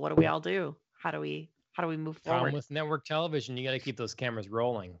shambles. So what do we all do? How do we move forward? Problem with network television, you got to keep those cameras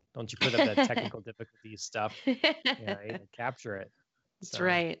rolling. Don't you put up that technical difficulties stuff. You capture it. That's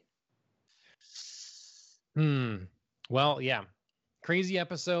right. Well, yeah. Crazy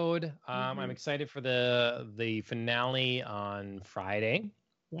episode. I'm excited for the finale on Friday.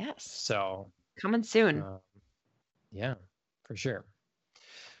 Yes. So coming soon. Yeah, for sure.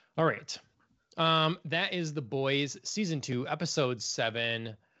 All right. That is The Boys Season 2, Episode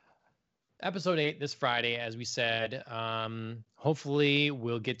 7. Episode 8 this Friday, as we said. Hopefully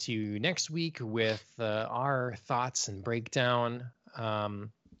we'll get to you next week with our thoughts and breakdown.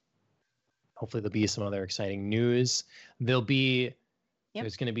 Hopefully there'll be some other exciting news.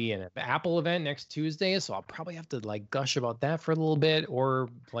 There's going to be an Apple event next Tuesday, so I'll probably have to like gush about that for a little bit, or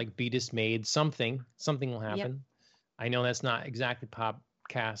like be dismayed. Something will happen. Yep. I know that's not exactly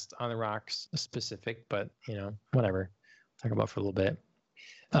Podcast on the Rocks specific, but whatever. Talk about for a little bit.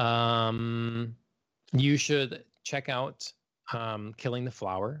 You should check out Killing the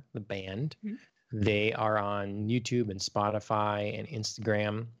Flower, the band. They are on YouTube and Spotify and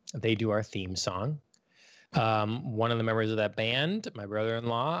Instagram. They do our theme song. One of the members of that band, my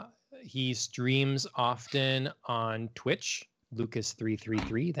brother-in-law, he streams often on Twitch,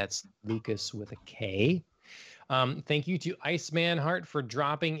 Lucas333. That's Lucas with a K. Thank you to Iceman Heart for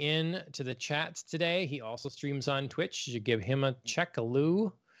dropping in to the chat today. He also streams on Twitch. You should give him a check, a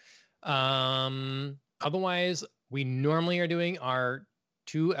loo. Otherwise, we normally are doing our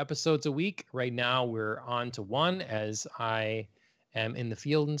 2 episodes a week. Right now, we're on to 1 as I am in the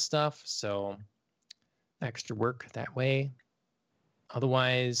field and stuff. So extra work that way.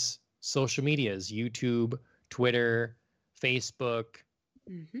 Otherwise, social medias, YouTube, Twitter, Facebook.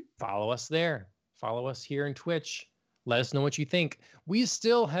 Follow us there. Follow us here in Twitch. Let us know what you think. We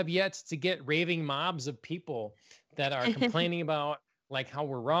still have yet to get raving mobs of people that are complaining about like how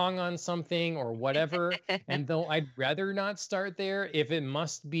we're wrong on something or whatever. And though I'd rather not start there, if it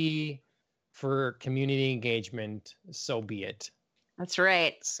must be for community engagement, so be it. That's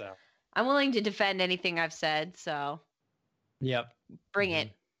right. So I'm willing to defend anything I've said, so Yep. bring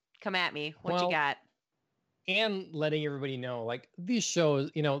it. Come at me. What you Well, got? and letting everybody know, like these shows,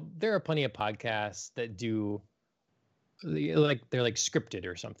 there are plenty of podcasts that do like they're like scripted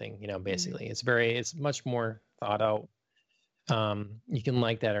or something, basically. It's much more thought out. You can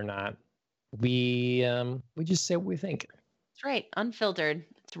like that or not. We just say what we think. That's right. Unfiltered.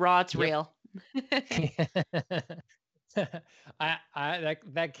 It's raw, it's real.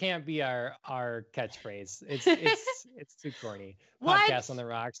 That can't be our catchphrase. It's too corny. What? Podcast on the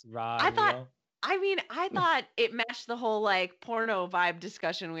rocks, raw and real. I thought it matched the whole like porno vibe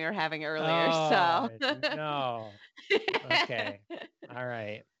discussion we were having earlier. So no. Okay. All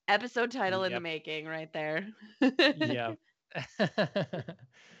right. Episode title in the making right there. Yep.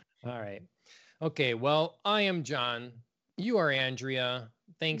 All right. Okay. Well, I am John. You are Andrea.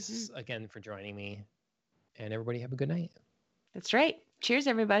 Thanks again for joining me. And everybody have a good night. That's right. Cheers,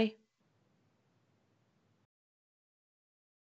 everybody.